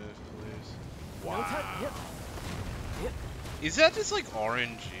suction move, please. Wow. Is that just like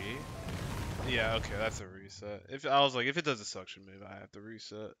RNG? Yeah, okay, that's a reset. If I was like, if it does a suction move, I have to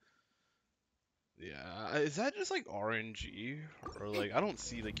reset. Yeah, is that just like RNG? Or like, I don't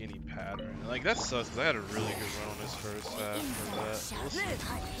see like any pattern. Like, that sucks because I had a really good run on this first half for that. We'll see.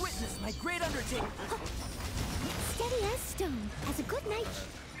 Witness my great undertaking. Steady as stone. Has a good night.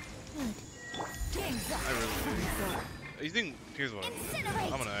 Good. I really do. You think, here's what I'm gonna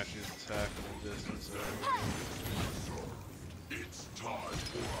do. I'm gonna actually just attack from a distance. It's time.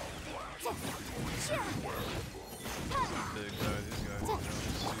 Big guys, these guys are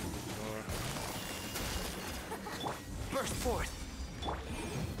jumping super far. Burst forth.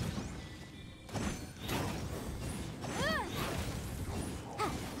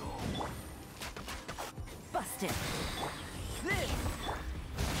 Busted. Live.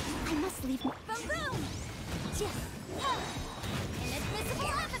 I must leave. Boom boom.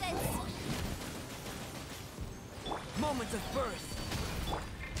 Inadmissible evidence. Moment of birth.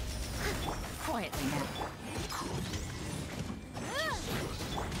 Quietly now.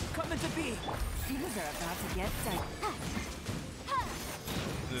 Coming to be. Things are about to get tight.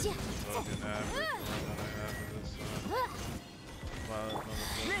 This is fucking average run that I have for this time.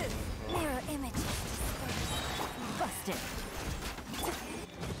 Mirror images. Busted.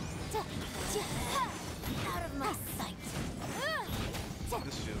 Out of my sight.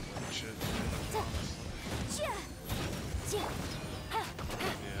 This feels like shit, honestly. Yeah.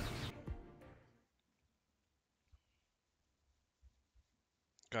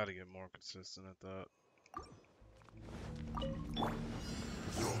 Gotta get more consistent at that.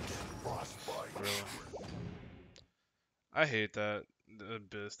 Really? I hate that. The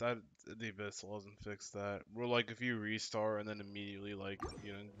Abyss. The Abyss doesn't fix that. We're like, if you restart and then immediately, like,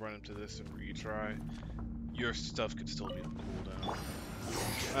 you know, run into this and retry, your stuff could still be on cooldown.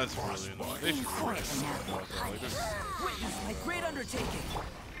 That's really annoying. They should really something about that. Like, Witness my great undertaking.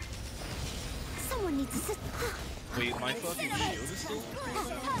 Someone needs to sit. wait, my fucking shield is still on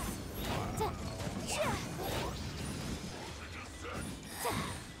cooldown?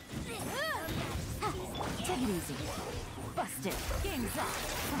 Take it easy. Busted. Game's up.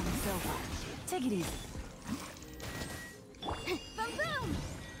 Time's over. Take it easy. Boom boom.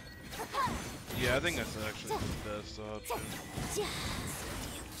 Yeah, I think that's actually the best option. You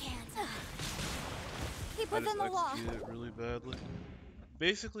can't. Keep I within just the law. executed it really badly.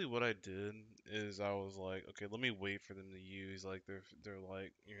 Basically, what I did is I was like, okay, let me wait for them to use like their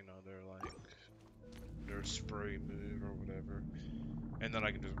like, you know, their spray move or whatever, and then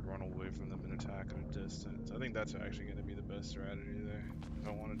I can just run away from them and attack at a distance. I think that's actually going to be the best strategy there if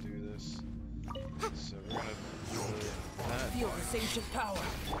I want to do this. So we're gonna put that. Feel this ancient power.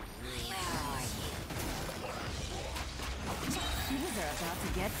 Things are about to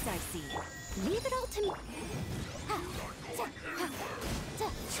get dicey. Leave it all to me.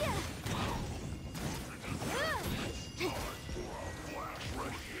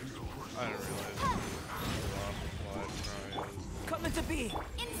 I didn't realize live try. Coming to be.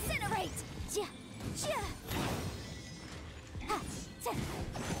 Incinerate. You can't.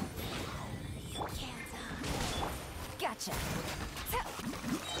 Gotcha.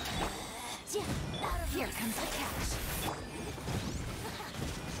 Here comes the catch.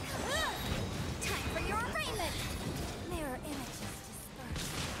 Time for your arraignment. Mirror images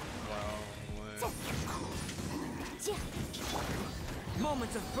dispersed. Wow,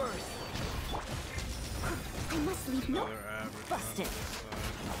 Moments of birth. I must leave no. another average. Busted.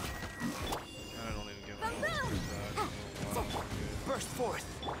 I don't even give a Boom, boom. Burst forth.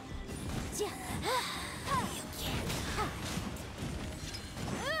 You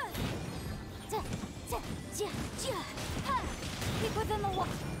can't. Keep within the wall.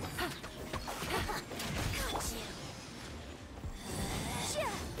 Got you.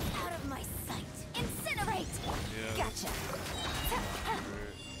 Out of my sight. Incinerate. Yeah. Gotcha.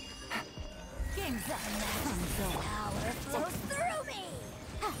 Game's up. Time's over. Power flows through me.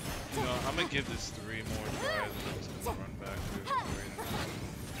 You know, I'm gonna give this 3 more tries and I'm just gonna run back to it.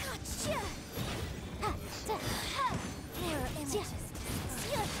 Gotcha. Mirror images.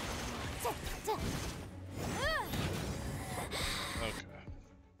 Okay.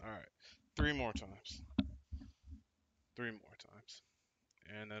 Alright. 3 more times. 3 more times.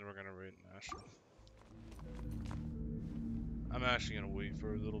 And then we're gonna raid National. I'm actually gonna wait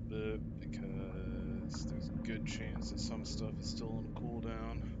for a little bit because there's a good chance that some stuff is still on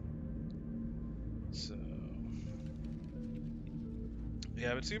cooldown. So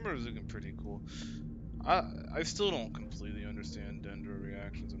yeah, but Teamer is looking pretty cool. I still don't completely understand Dendro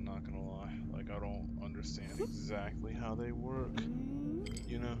reactions, I'm not gonna lie. Like, I don't understand exactly how they work,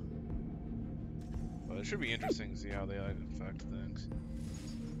 you know? But it should be interesting to see how they affect things.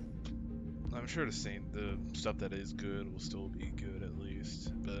 I'm sure the stuff that is good will still be good at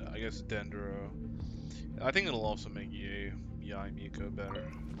least. But I guess Dendro, I think it'll also make Yai Miko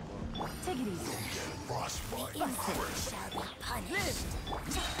better. Take it easy. The innocent shall be punished.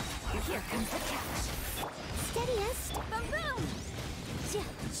 Here comes the catch. Steadiest. Boom boom.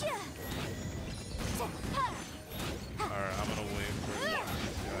 Alright, I'm gonna wait for these guys.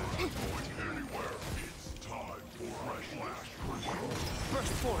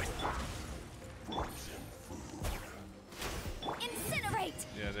 Burst forth. Incinerate.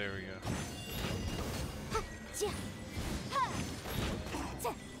 Yeah, there we go.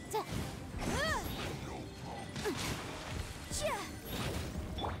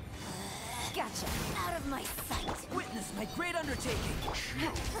 Gotcha. Out of my sight. Witness my great undertaking.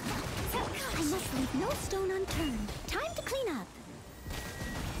 I must leave no stone unturned. Time to clean up.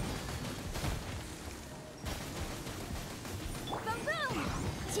 Boom boom.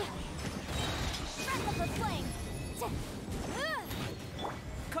 Breath of the flame.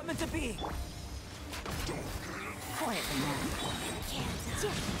 Coming to be. Quietly now.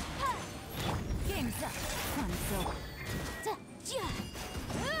 Game's up. Time's over.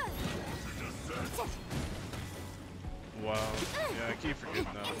 Wow. Yeah, I keep forgetting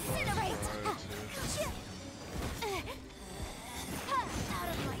that applies too.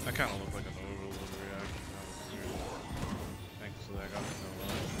 I kind of look like an overload reaction. Thankfully, I got to know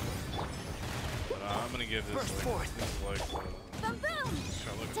that. But I'm gonna give this like Boom boom!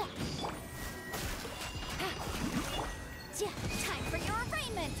 try to look at this. Time for your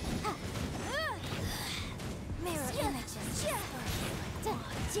arraignment! Mirror images.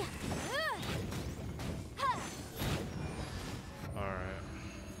 Alright.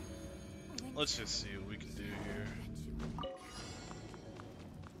 Let's just see what we can do here.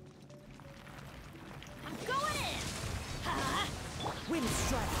 I'm going in! Wind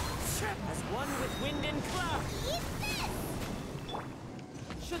strike. As one with wind and cloud. Eat this!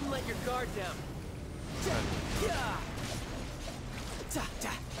 Shouldn't let your guard down.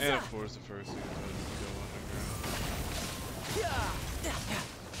 And of course, the first thing is to go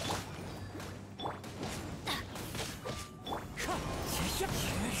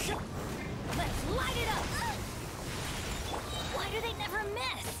Let's light it up! Why do they never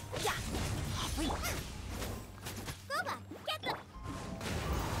miss? Yeah! Boba, get the...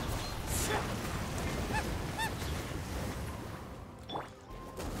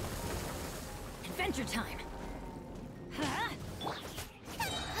 Adventure time!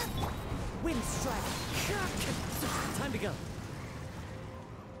 Wind strike. Time to go.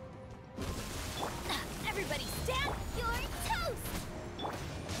 Everybody stand your toast!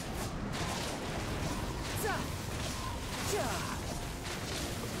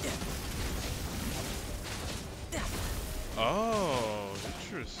 Oh,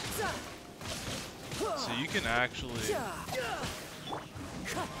 interesting. So you can actually...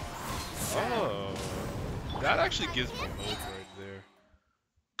 Oh, that actually gives me hope right there.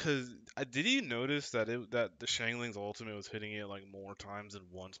 Cause did you notice that that the Shangling's ultimate was hitting it like more times than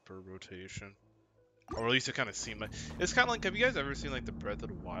once per rotation? Or at least it kind of seemed like it's kind of like, have you guys ever seen like the Breath of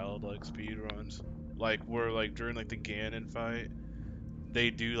the Wild like speed runs, like where like during like the Ganon fight they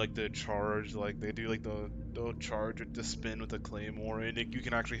do like the charge, like they do like the charge with the spin with the claymore, and you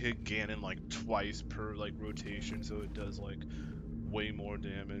can actually hit Ganon like twice per like rotation, so it does like way more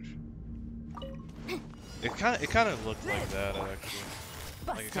damage. It kind of looked like that actually.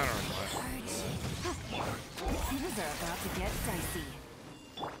 Like it kind of reminds me. Things are about to get dicey.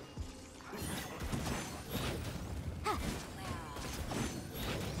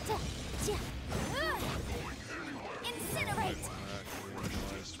 Incinerate!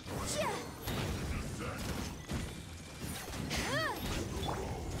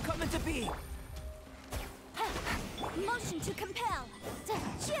 Coming to be. Motion to compel!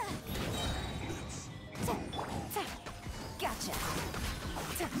 Gotcha.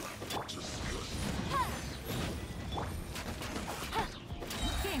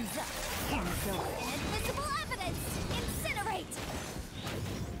 Game's up. Game's over. Invisible evidence! Incinerate!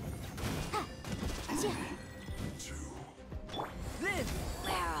 Live.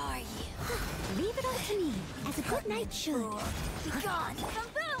 Where are you? Leave it all to me, as a good knight should. Be gone! Boom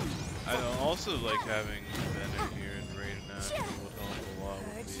boom! I also like having Venom here and Raiden National would help a lot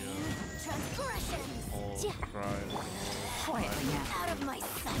with Transgressions! the whole cry. Quietly now. Out of my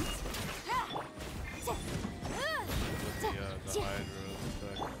sight! With the Hydra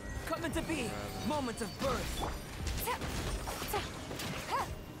effect. Coming to be. Moments of birth.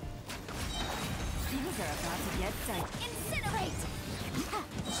 Things are about to get dicey. Incinerate!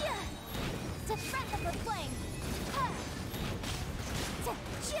 To breath of the flame!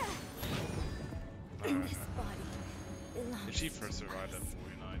 In this body belongs. If she first survived at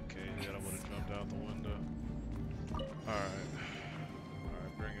 49k, then I would have jumped out the window. Alright.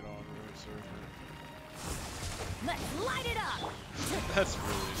 Alright, bring it on, Resurgent. Let's light it up! That's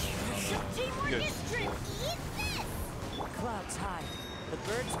really annoying. Teamwork Good. is strength! Eat this! Clouds high. The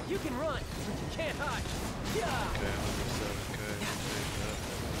birds, you can run, but you can't hide. Yeah. Okay, under 7k.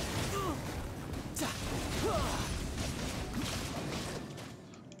 We'll take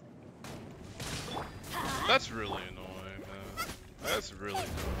that. That's really annoying, man. That's really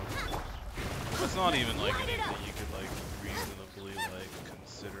annoying. It's not even like anything you could like reasonably like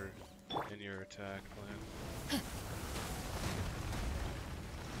consider in your attack plan.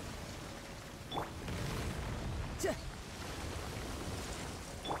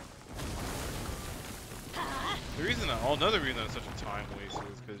 The reason another reason it's such a time waster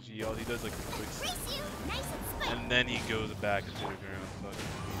is because he does like a quick Brace you! Nice and spiked! and then he goes back into the ground fucking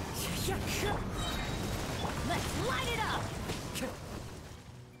Let's light it up!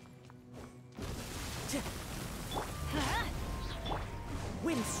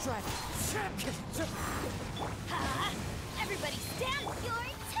 Wind strike. Everybody stand your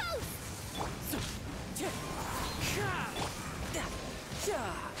toast!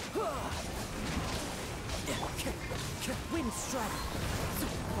 Wind strike.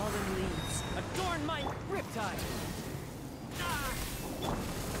 Fallen leaves. Adorn my riptide.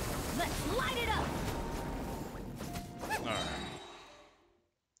 Let's light it up! Alright.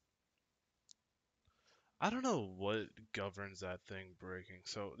 I don't know what governs that thing breaking,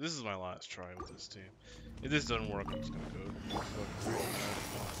 so this is my last try with this team. If this doesn't work, I'm just gonna go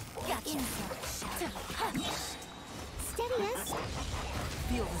Gotcha! Steady as...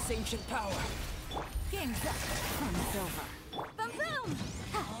 Feel this ancient power. Game's up. Fun's over. Boom boom!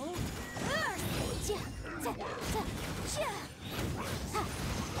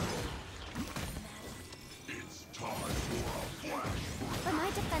 But my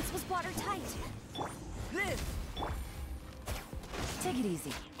defense was watertight. This. Take it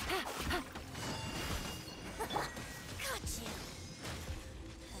easy. Got you.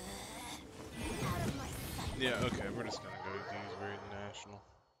 Out of my sight. Yeah, okay, we're just gonna go use Raid National.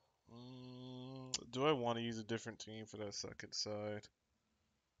 Do I want to use a different team for that second side?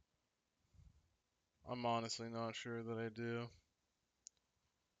 I'm honestly not sure that I do.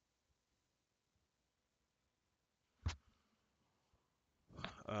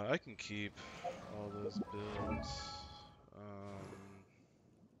 I can keep all those builds.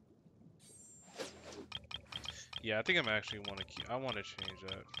 Yeah, I think I'm actually want to keep. I want to change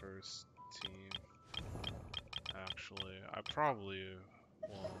that first team. Actually, I probably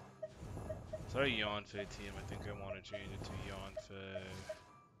will. So our Yanfei team, I think I want to change it to Yanfei.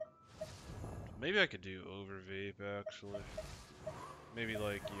 Maybe I could do Overvape actually. Maybe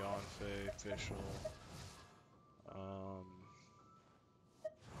like Yanfei official.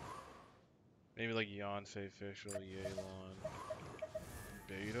 Maybe like Yanfei official, Yelan,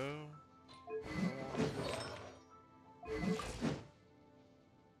 Beto.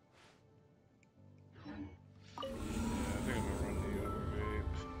 Yeah, I think I'm gonna run the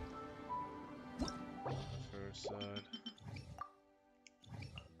Overvape first side.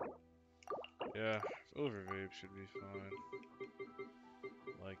 Yeah, Overvape should be fine.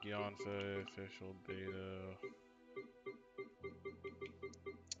 Like Yanfei, official, Beto,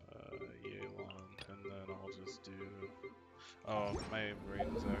 Yelan, and then I'll just do. Oh, my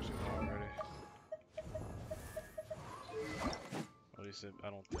rating's actually not ready. At least I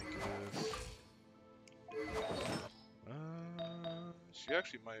don't think it is. She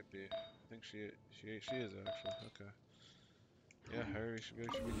actually might be. I think she is actually. Okay. Yeah, Harry should be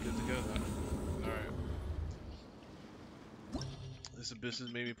good to go then. Alright. This Abyss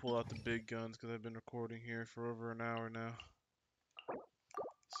has made me pull out the big guns because I've been recording here for over an hour now.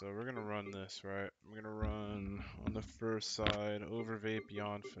 So we're gonna run this, right? We're gonna run on the first side, Overvape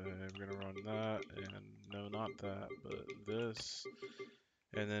Yanfei. We're gonna run that, and no, not that, but this.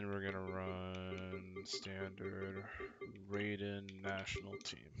 And then we're gonna run standard Raiden national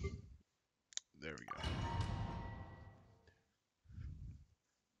team. There we go.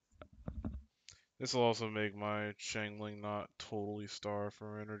 This will also make my Shangling not totally starve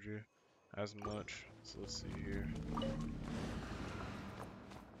for energy as much. So let's see here.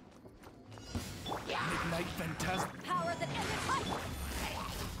 Midnight Phantasm. Power that ended life!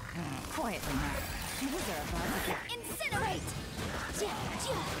 Quietly now. These are about to get... Incinerate!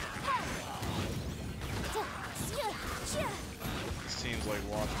 This seems like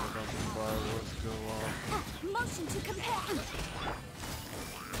watching a bunch of fireworks go off. Motion to compare.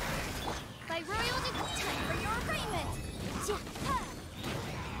 By royal decree, time for your arraignment.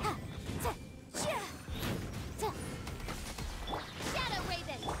 Shadow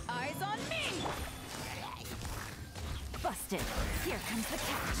Raven, eyes on me. Busted. Here comes the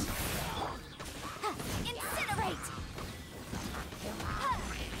catch. Incinerate.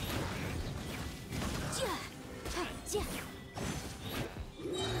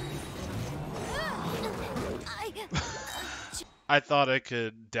 I thought I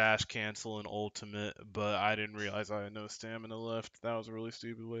could dash cancel an ultimate, but I didn't realize I had no stamina left. That was a really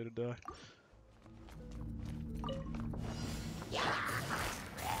stupid way to die.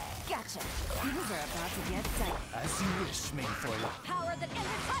 Gotcha. These are about to get tight. As you wish, Main Foiler. Power that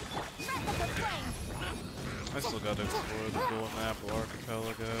ended life. Breath of the flame. I still gotta explore the Golden Apple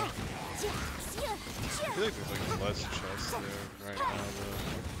Archipelago. I feel like there's like less chests there right now though.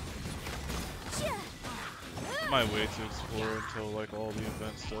 I might wait to explore until like all the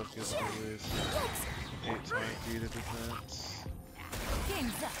event stuff gets released. 8 time beat defense. I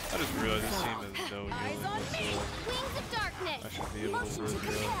just realized this team has no Eyes healing on me. whatsoever. Wings of darkness. I should be able to Motion work to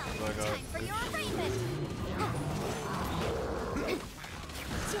it out compel. because I got Time for your good arraignment.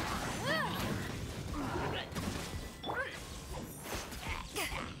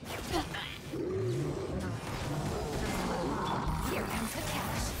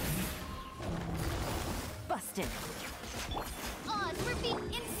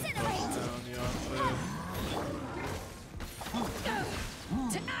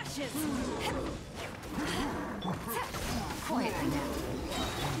 ashes! Quietly now.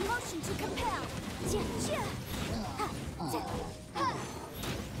 Motion to compel. Jia, jia. Ha, jia, ha.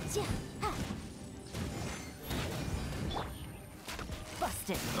 Jia, ha.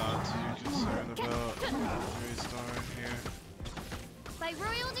 Busted. Not too concerned about 3-star here. By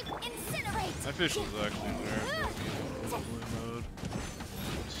royal incinerate. My official is actually there for blue mode.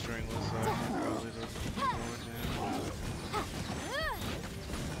 Stringless actually probably does more damage.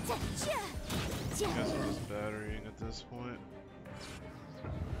 I guess I'm just batterying at this point.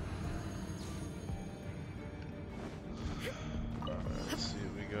 Alright, let's see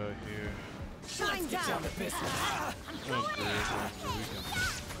what we got here. Shine Get down down. to business. Oh, great. We can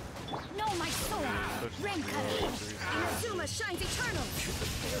Know my soul. Renka. Inazuma shines eternal.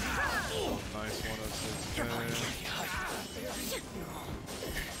 nice 106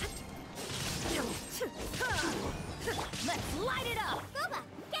 Let's light it up. Boba,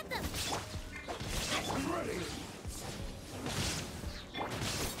 get them.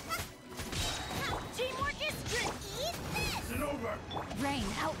 Teamwork is great. Eat this. Rain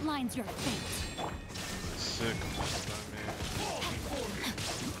outlines your fate. sick this time, man.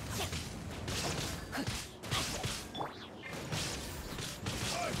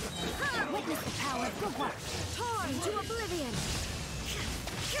 Witness the power of good work. Torn to oblivion.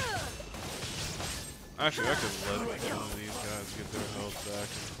 Actually, I could let one of these guys get their health back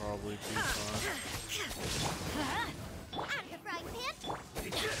and probably be fine. Out of the frying pan.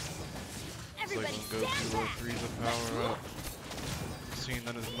 It's like Everybody when Goku stand will back. freeze a power up. Seeing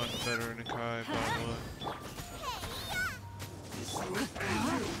that is much better in Kai, by the way.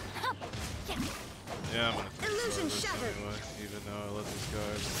 Yeah, I'm gonna Illusion this shattered. anyway, even though I let these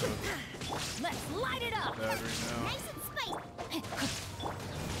guys go Let's light it up. battery now. Nice and spicy.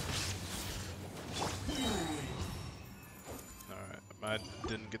 Alright, I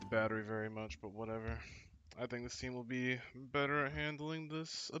didn't get the battery very much, but whatever. I think this team will be better at handling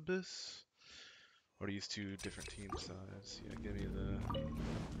this abyss. Or to use two different team sides. Yeah, give me the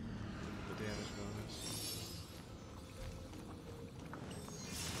damage bonus.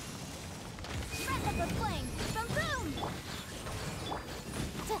 Breath of the flame. Boom boom.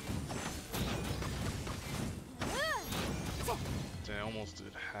 Dang, I almost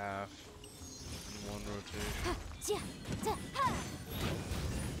did half in one rotation.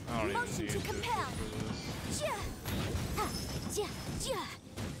 I don't even Motion need to 50 compel. for this.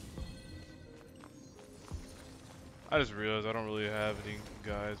 I just realized I don't really have any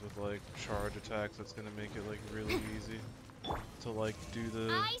guys with like charge attacks that's gonna make it like really easy to like do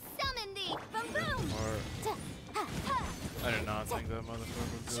the I summon thee. Boom boom. part. I did not think that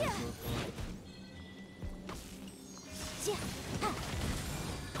motherfucker would go so far.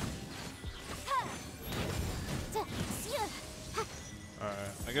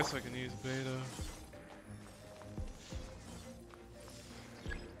 Alright, I guess I can use beta.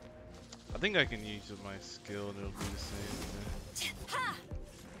 I think I can use my skill and it'll be the same thing.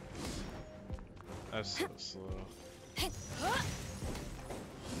 That's so slow. I'm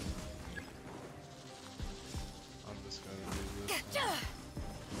just gonna do this.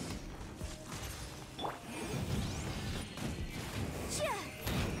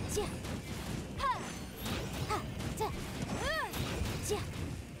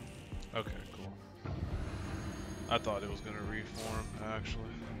 Okay, cool. I thought it was gonna reform,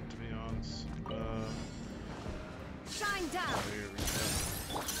 actually, to be honest. Shine down. Here we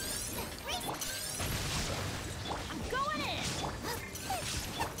go. I'm going in.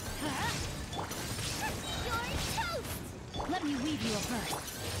 You're toast. Let me weave you a verse.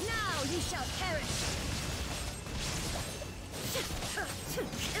 Now you shall perish.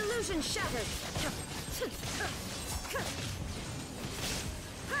 Illusion shattered.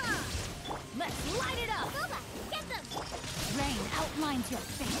 Let's light it up. Boba, get them. Rain outlines your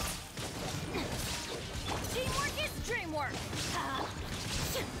fate. Teamwork is dreamwork.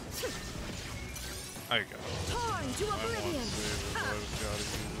 I got it. Torn to I want to oblivion. save it, but I just gotta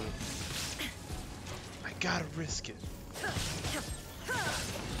use it. I gotta risk it.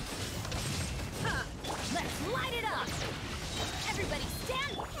 Let's light it up. Everybody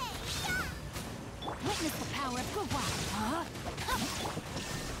stand. Witness the power of good work. Huh?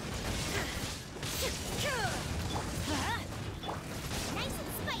 Nice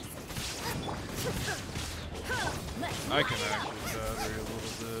and spicy. I can actually battery a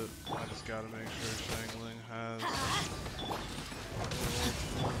little bit. I just gotta make sure Shangling has.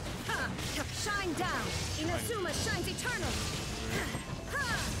 Shine down. Inazuma shines eternal.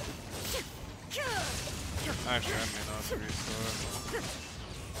 Actually, I may not restart.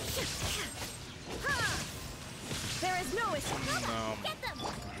 There is no escape. No. Get them.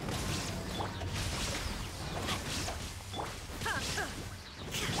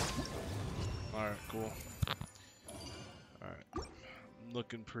 cool. Alright.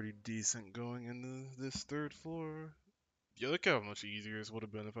 Looking pretty decent going into this third floor. Yeah, look how much easier this would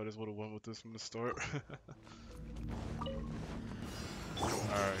have been if I just would have went with this from the start.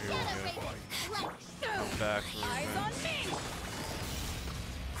 Alright, here we go. I'm back for revenge.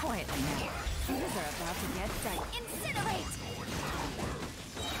 Quietly now. Things are about to get dicey. Incinerate!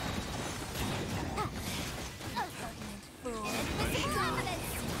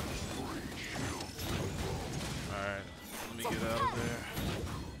 Alright, let me get out of there.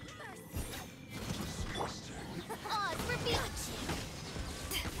 Odds reveal.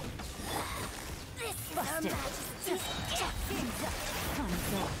 This is our majesty.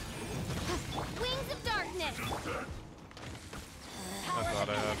 Wings of darkness. I thought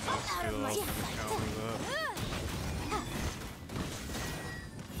I had no skill, I was gonna counter that.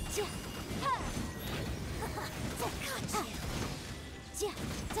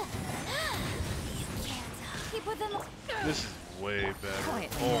 Keep with them. This is way better.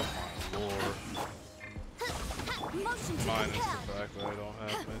 Oh my lord. Motion to Minus compel. the fact that I don't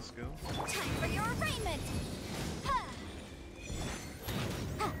have my skill. Time for your arraignment.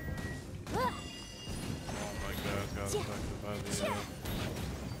 Oh my god, got affected by the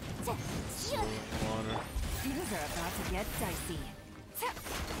slowing water. Things are about to get dicey.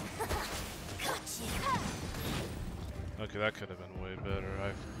 Okay, that could have been way better.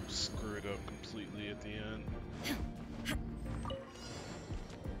 I screwed up completely at the end.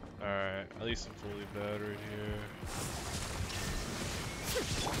 Alright, at least I'm fully battered here.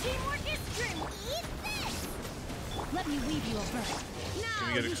 Teamwork is dream. Eat this. Let me weave you a verse. Can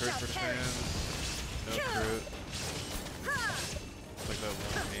we get a crit for the fans? No crit. It's like that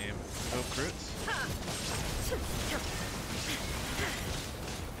one game. No crits?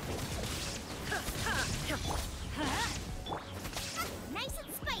 Nice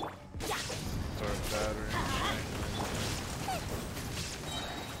and spicy. Yeah. Start battering.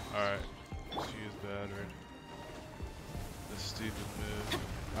 Alright, she is battered. This stupid move.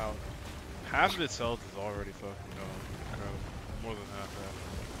 Out. Half of its health is already fucking gone. Incredible. More than half that.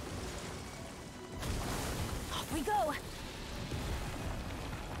 Off we go.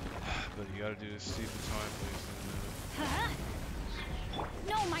 But you gotta do this stupid time wasting move.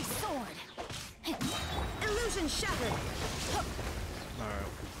 No, my sword. Illusion shattered.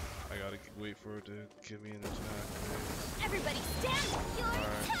 Alright. I gotta wait for it to give me an attack phase. Everybody stand. You're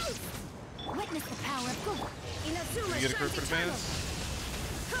Alright. toast. Witness the power of good. Can we get a crit for the fans?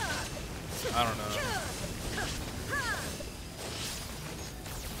 I don't know.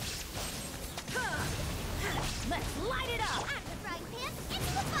 Let's light it up. At the frying pan,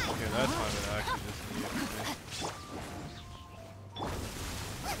 into the fire. Okay, that time it actually just needed me.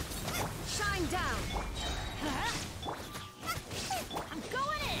 Shine down. I'm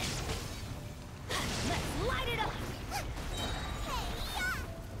going in. Let's light it up.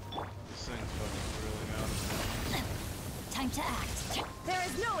 This thing's fucking drilling out of me. Time to act. There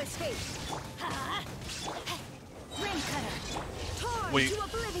is no escape. Ring cutter. Torn Wait. to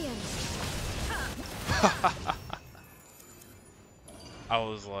oblivion. I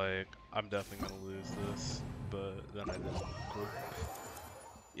was like, I'm definitely gonna lose this, but then I didn't. Cool.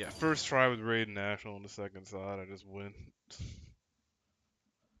 Yeah, first try with Raid National on the second side, I just win.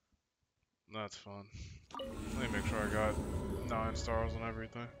 That's fun. Let me make sure I got 9 stars on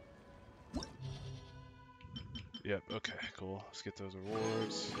everything. Yep, okay, cool. Let's get those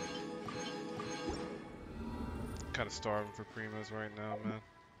rewards. Kind of starving for Primas right now, man.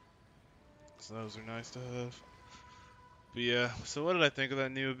 So those are nice to have. But yeah, so what did I think of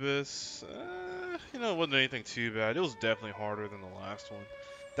that new Abyss? You know, it wasn't anything too bad. It was definitely harder than the last one.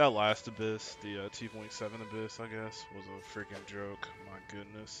 That last Abyss, the 2.7 Abyss, I guess, was a freaking joke. My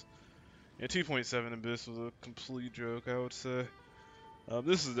goodness. Yeah, 2.7 Abyss was a complete joke, I would say.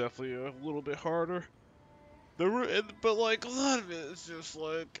 This is definitely a little bit harder. But like, a lot of it is just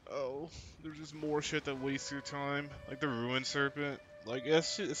like, oh, there's just more shit that wastes your time. Like the Ruin Serpent. Like,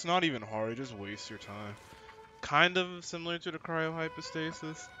 it's not even hard, it just wastes your time. Kind of similar to the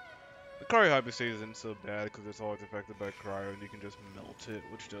cryohypostasis. The cryohypostasis isn't so bad because it's always affected by cryo and you can just melt it,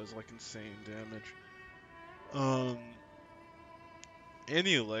 which does like insane damage. And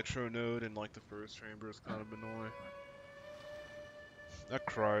the electro node in like the first chamber is kind of annoying. That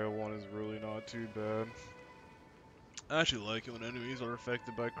cryo one is really not too bad. I actually like it when enemies are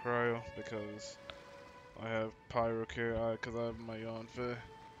affected by cryo because I have pyro carry because I have my Yanfei.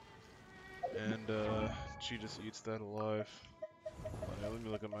 And she just eats that alive. Let me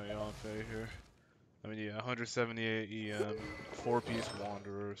look at my Yanfei here. I mean, yeah, 178 EM, 4-piece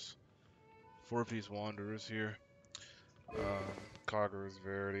Wanderers. 4-piece Wanderers here. Kagura's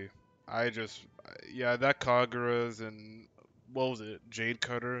Verity. Yeah, that Kagura's and what was it, Jade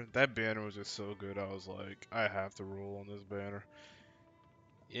Cutter? That banner was just so good. I was like, I have to roll on this banner.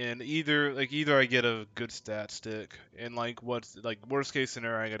 And either I get a good stat stick, and like what's like worst case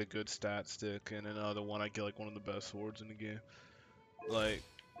scenario, I get a good stat stick, and another one I get like one of the best swords in the game. Like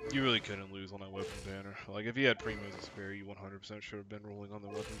you really couldn't lose on that weapon banner. Like if you had Primo's to spare, you 100% should have been rolling on the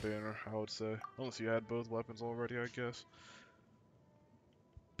weapon banner. I would say, unless you had both weapons already, I guess.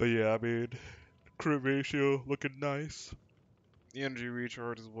 But yeah, I mean, crit ratio looking nice. The energy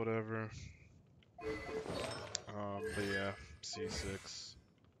recharge is whatever. But yeah, C6,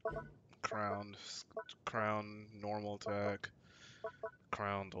 crowned, crown normal attack,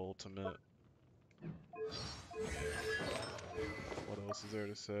 crowned ultimate. What else is there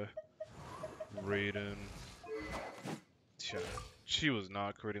to say? Raiden. Yeah, she was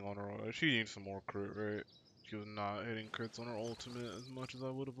not critting on her. She needs some more crit rate. She was not hitting crits on her ultimate as much as I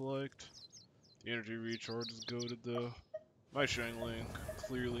would have liked. The energy recharge is goated though. My Shangling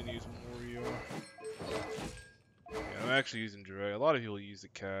clearly needs more ER. Yeah, I'm actually using Drag. A lot of people use the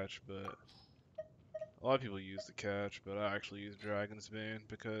catch, but I actually use Dragon's Bane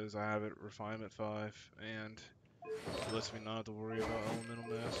because I have it Refinement 5 and it lets me not have to worry about Elemental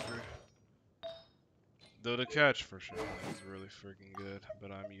Mastery. Though the catch for Shangling is really freaking good,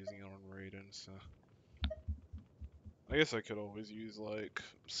 but I'm using it on Raiden, so I guess I could always use like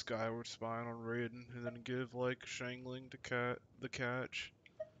Skyward Spine on Raiden and then give like Shangling to the catch.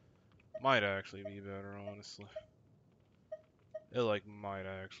 Might actually be better, honestly. It like might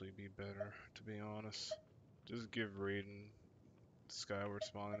actually be better, to be honest. Just give Raiden Skyward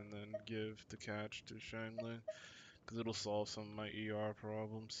Spine and then give the catch to Shangling, because it'll solve some of my ER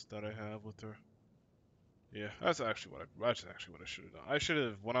problems that I have with her. Yeah, that's actually what I should have done. I should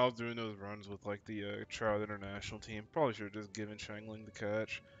have, when I was doing those runs with like the Child International team, probably should have just given Shangling the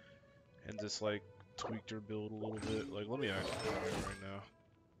catch and just like tweaked her build a little bit. Like, let me actually try it right now.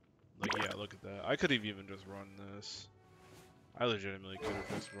 Like, yeah, look at that. I could have even just run this. I legitimately could have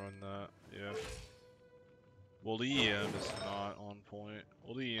just run that. Yeah. Well, the EM is not on point.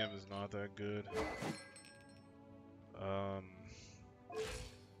 Well, the EM is not that good.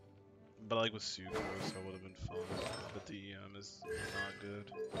 But like with Sucrose, I would have been fine. But the EM is not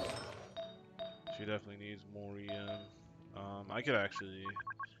good. She definitely needs more EM. I could actually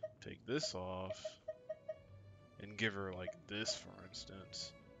take this off and give her like this, for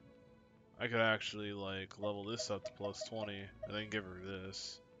instance. I could actually like level this up to plus 20 and then give her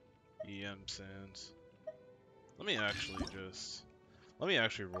this EM Sands. Let me actually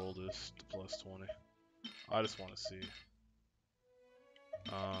roll this to plus 20. I just want to see.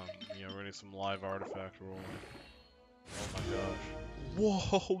 We're getting some live artifact rolling. Oh my gosh.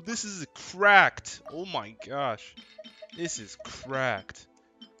 Whoa, this is cracked. Oh my gosh. This is cracked.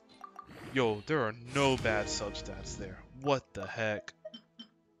 Yo, there are no bad substats there. What the heck?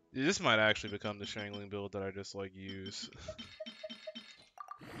 This might actually become the Shangling build that I just like use.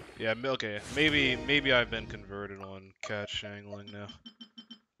 Yeah, okay. Maybe I've been converted on Cat Shangling now.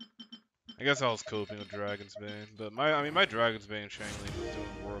 I guess I was coping with Dragon's Bane, but my Dragon's Bane Shangling was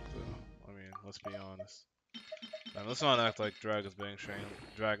doing work though. I mean, let's be honest. Let's not act like Dragon's Bane Shangling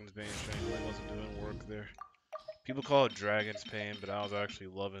wasn't doing work there. People call it Dragon's Pain, but I was actually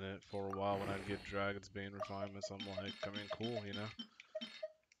loving it for a while when I'd get Dragon's Bane refinements. I'm like, I mean, cool, you know?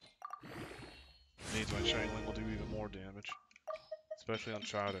 Means my Shangling will do even more damage. Especially on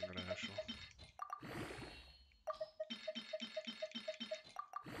Child International.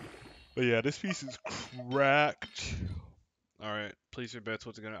 But yeah, this piece is cracked. Alright, place your bets,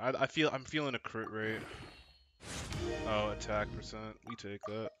 what's it gonna... I'm feeling a crit rate. Oh, attack percent. We take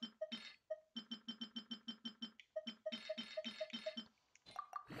that.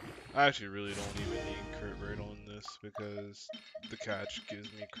 I actually really don't even need crit rate on this because the catch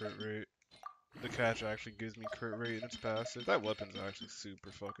gives me crit rate. The catch actually gives me crit rate and it's passive. That weapon's actually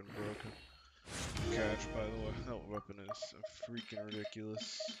super fucking broken. The catch, by the way, that weapon is freaking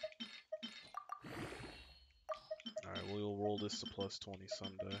ridiculous. Alright, we'll roll this to plus 20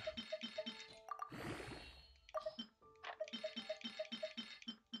 someday.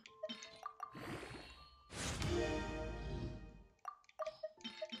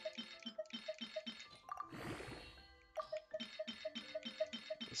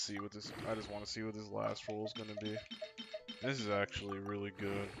 Let's see what this, I just want to see what this last roll is going to be. This is actually really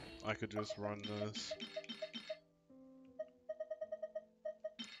good. I could just run this.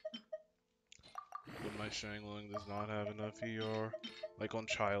 But my Shangling does not have enough ER. Like on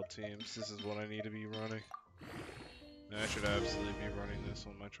child teams, this is what I need to be running. And I should absolutely be running this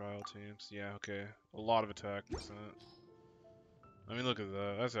on my child teams. Yeah, okay. A lot of attack percent. I mean, look at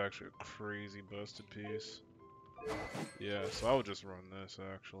that. That's actually a crazy busted piece. Yeah, so I would just run this,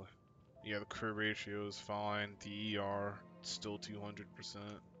 actually. Yeah, the crit ratio is fine. The ER, still 200%.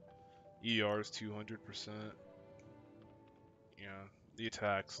 ER is 200%. Yeah, the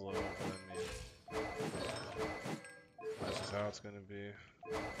attack's low, but I mean, that's just how it's gonna be.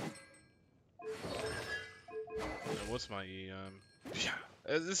 Now, what's my EM? Yeah,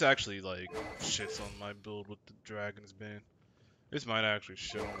 this actually, like, shits on my build with the Dragon's Bane. This might actually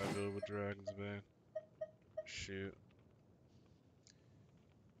shit on my build with Dragon's Bane. Shoot.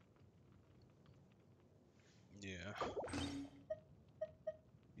 Yeah.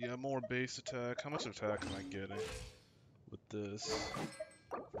 Yeah, more base attack. How much attack am I getting with this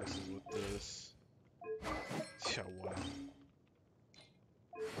versus with this? Yeah, wow.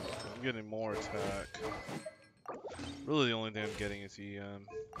 So I'm getting more attack. Really, the only thing I'm getting is EM.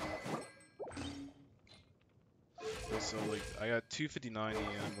 So, like, I got 259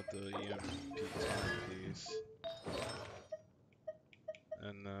 EM with the EM piece.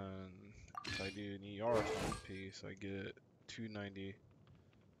 And then, if I do an ER time piece, I get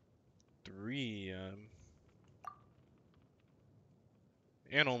 293 EM.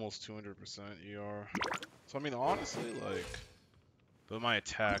 And almost 200% ER. So, I mean, honestly, like, but my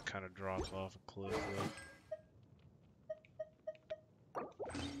attack kind of drops off a cliff, though.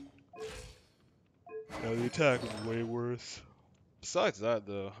 Yeah, the attack is way worse. Besides that,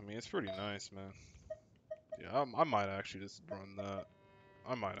 though, I mean, it's pretty nice, man. Yeah, I might actually just run that.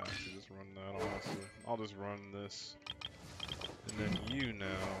 I might actually just run that, honestly. I'll just run this. And then you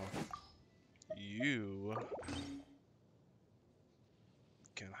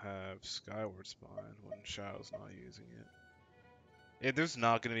can have Skyward Spine when Shao's not using it. And there's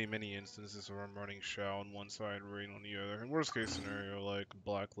not going to be many instances where I'm running Shao on one side, Rain on the other. In worst case scenario, like,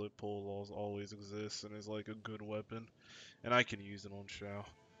 Black Lip Pull always exists and is like a good weapon. And I can use it on Shao.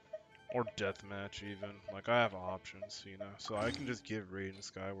 Or Deathmatch even. Like, I have options, you know. So I can just give Raiden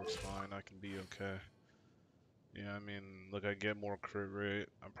Skyward Spine, I can be okay. Yeah, I mean, look, I get more crit rate.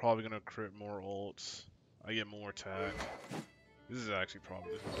 I'm probably gonna crit more ults. I get more attack. This is actually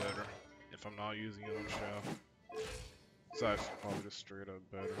probably just better if I'm not using it on Shao. It's actually probably just straight up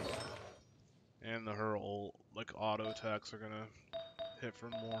better. And her ult, like, auto attacks are gonna hit for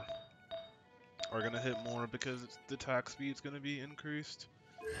more. Are gonna hit more because the attack speed's gonna be increased.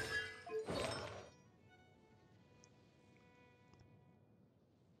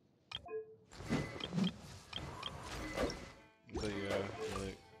 But yeah,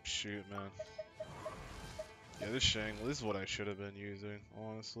 like, shoot, man. Yeah, this is what I should have been using,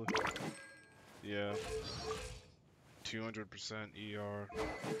 honestly. Yeah. 200% ER.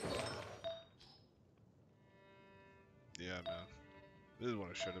 Yeah, man. This is what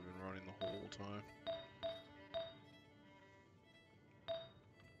I should have been running the whole time.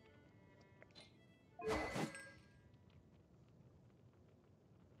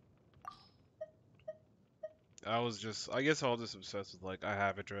 I guess I was just obsessed with, like, I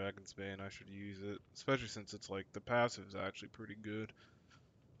have a Dragon's Bane, I should use it. Especially since it's, like, the passive is actually pretty good.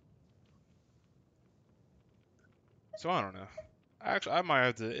 So, I don't know. Actually,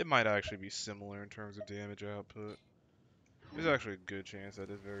 it might actually be similar in terms of damage output. There's actually a good chance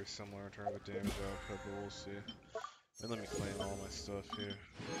that is very similar in terms of damage output, but we'll see. And let me claim all my stuff here.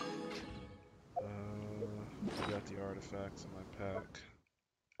 I got the artifacts in my pack.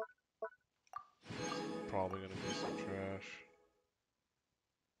 Probably gonna be some trash.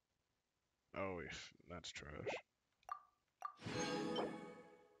 Oh, wait, that's trash.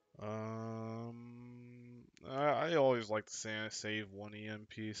 I always like to say I save one EM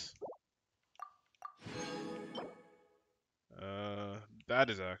piece. That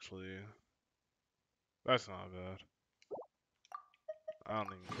is actually, that's not bad. I don't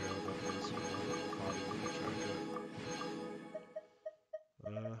even care about this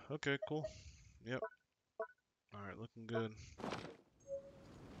one. Okay, cool. Yep. Alright, looking good.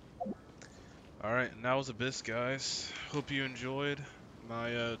 Alright, and that was Abyss, guys. Hope you enjoyed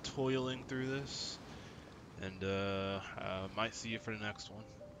my toiling through this. And might see you for the next one.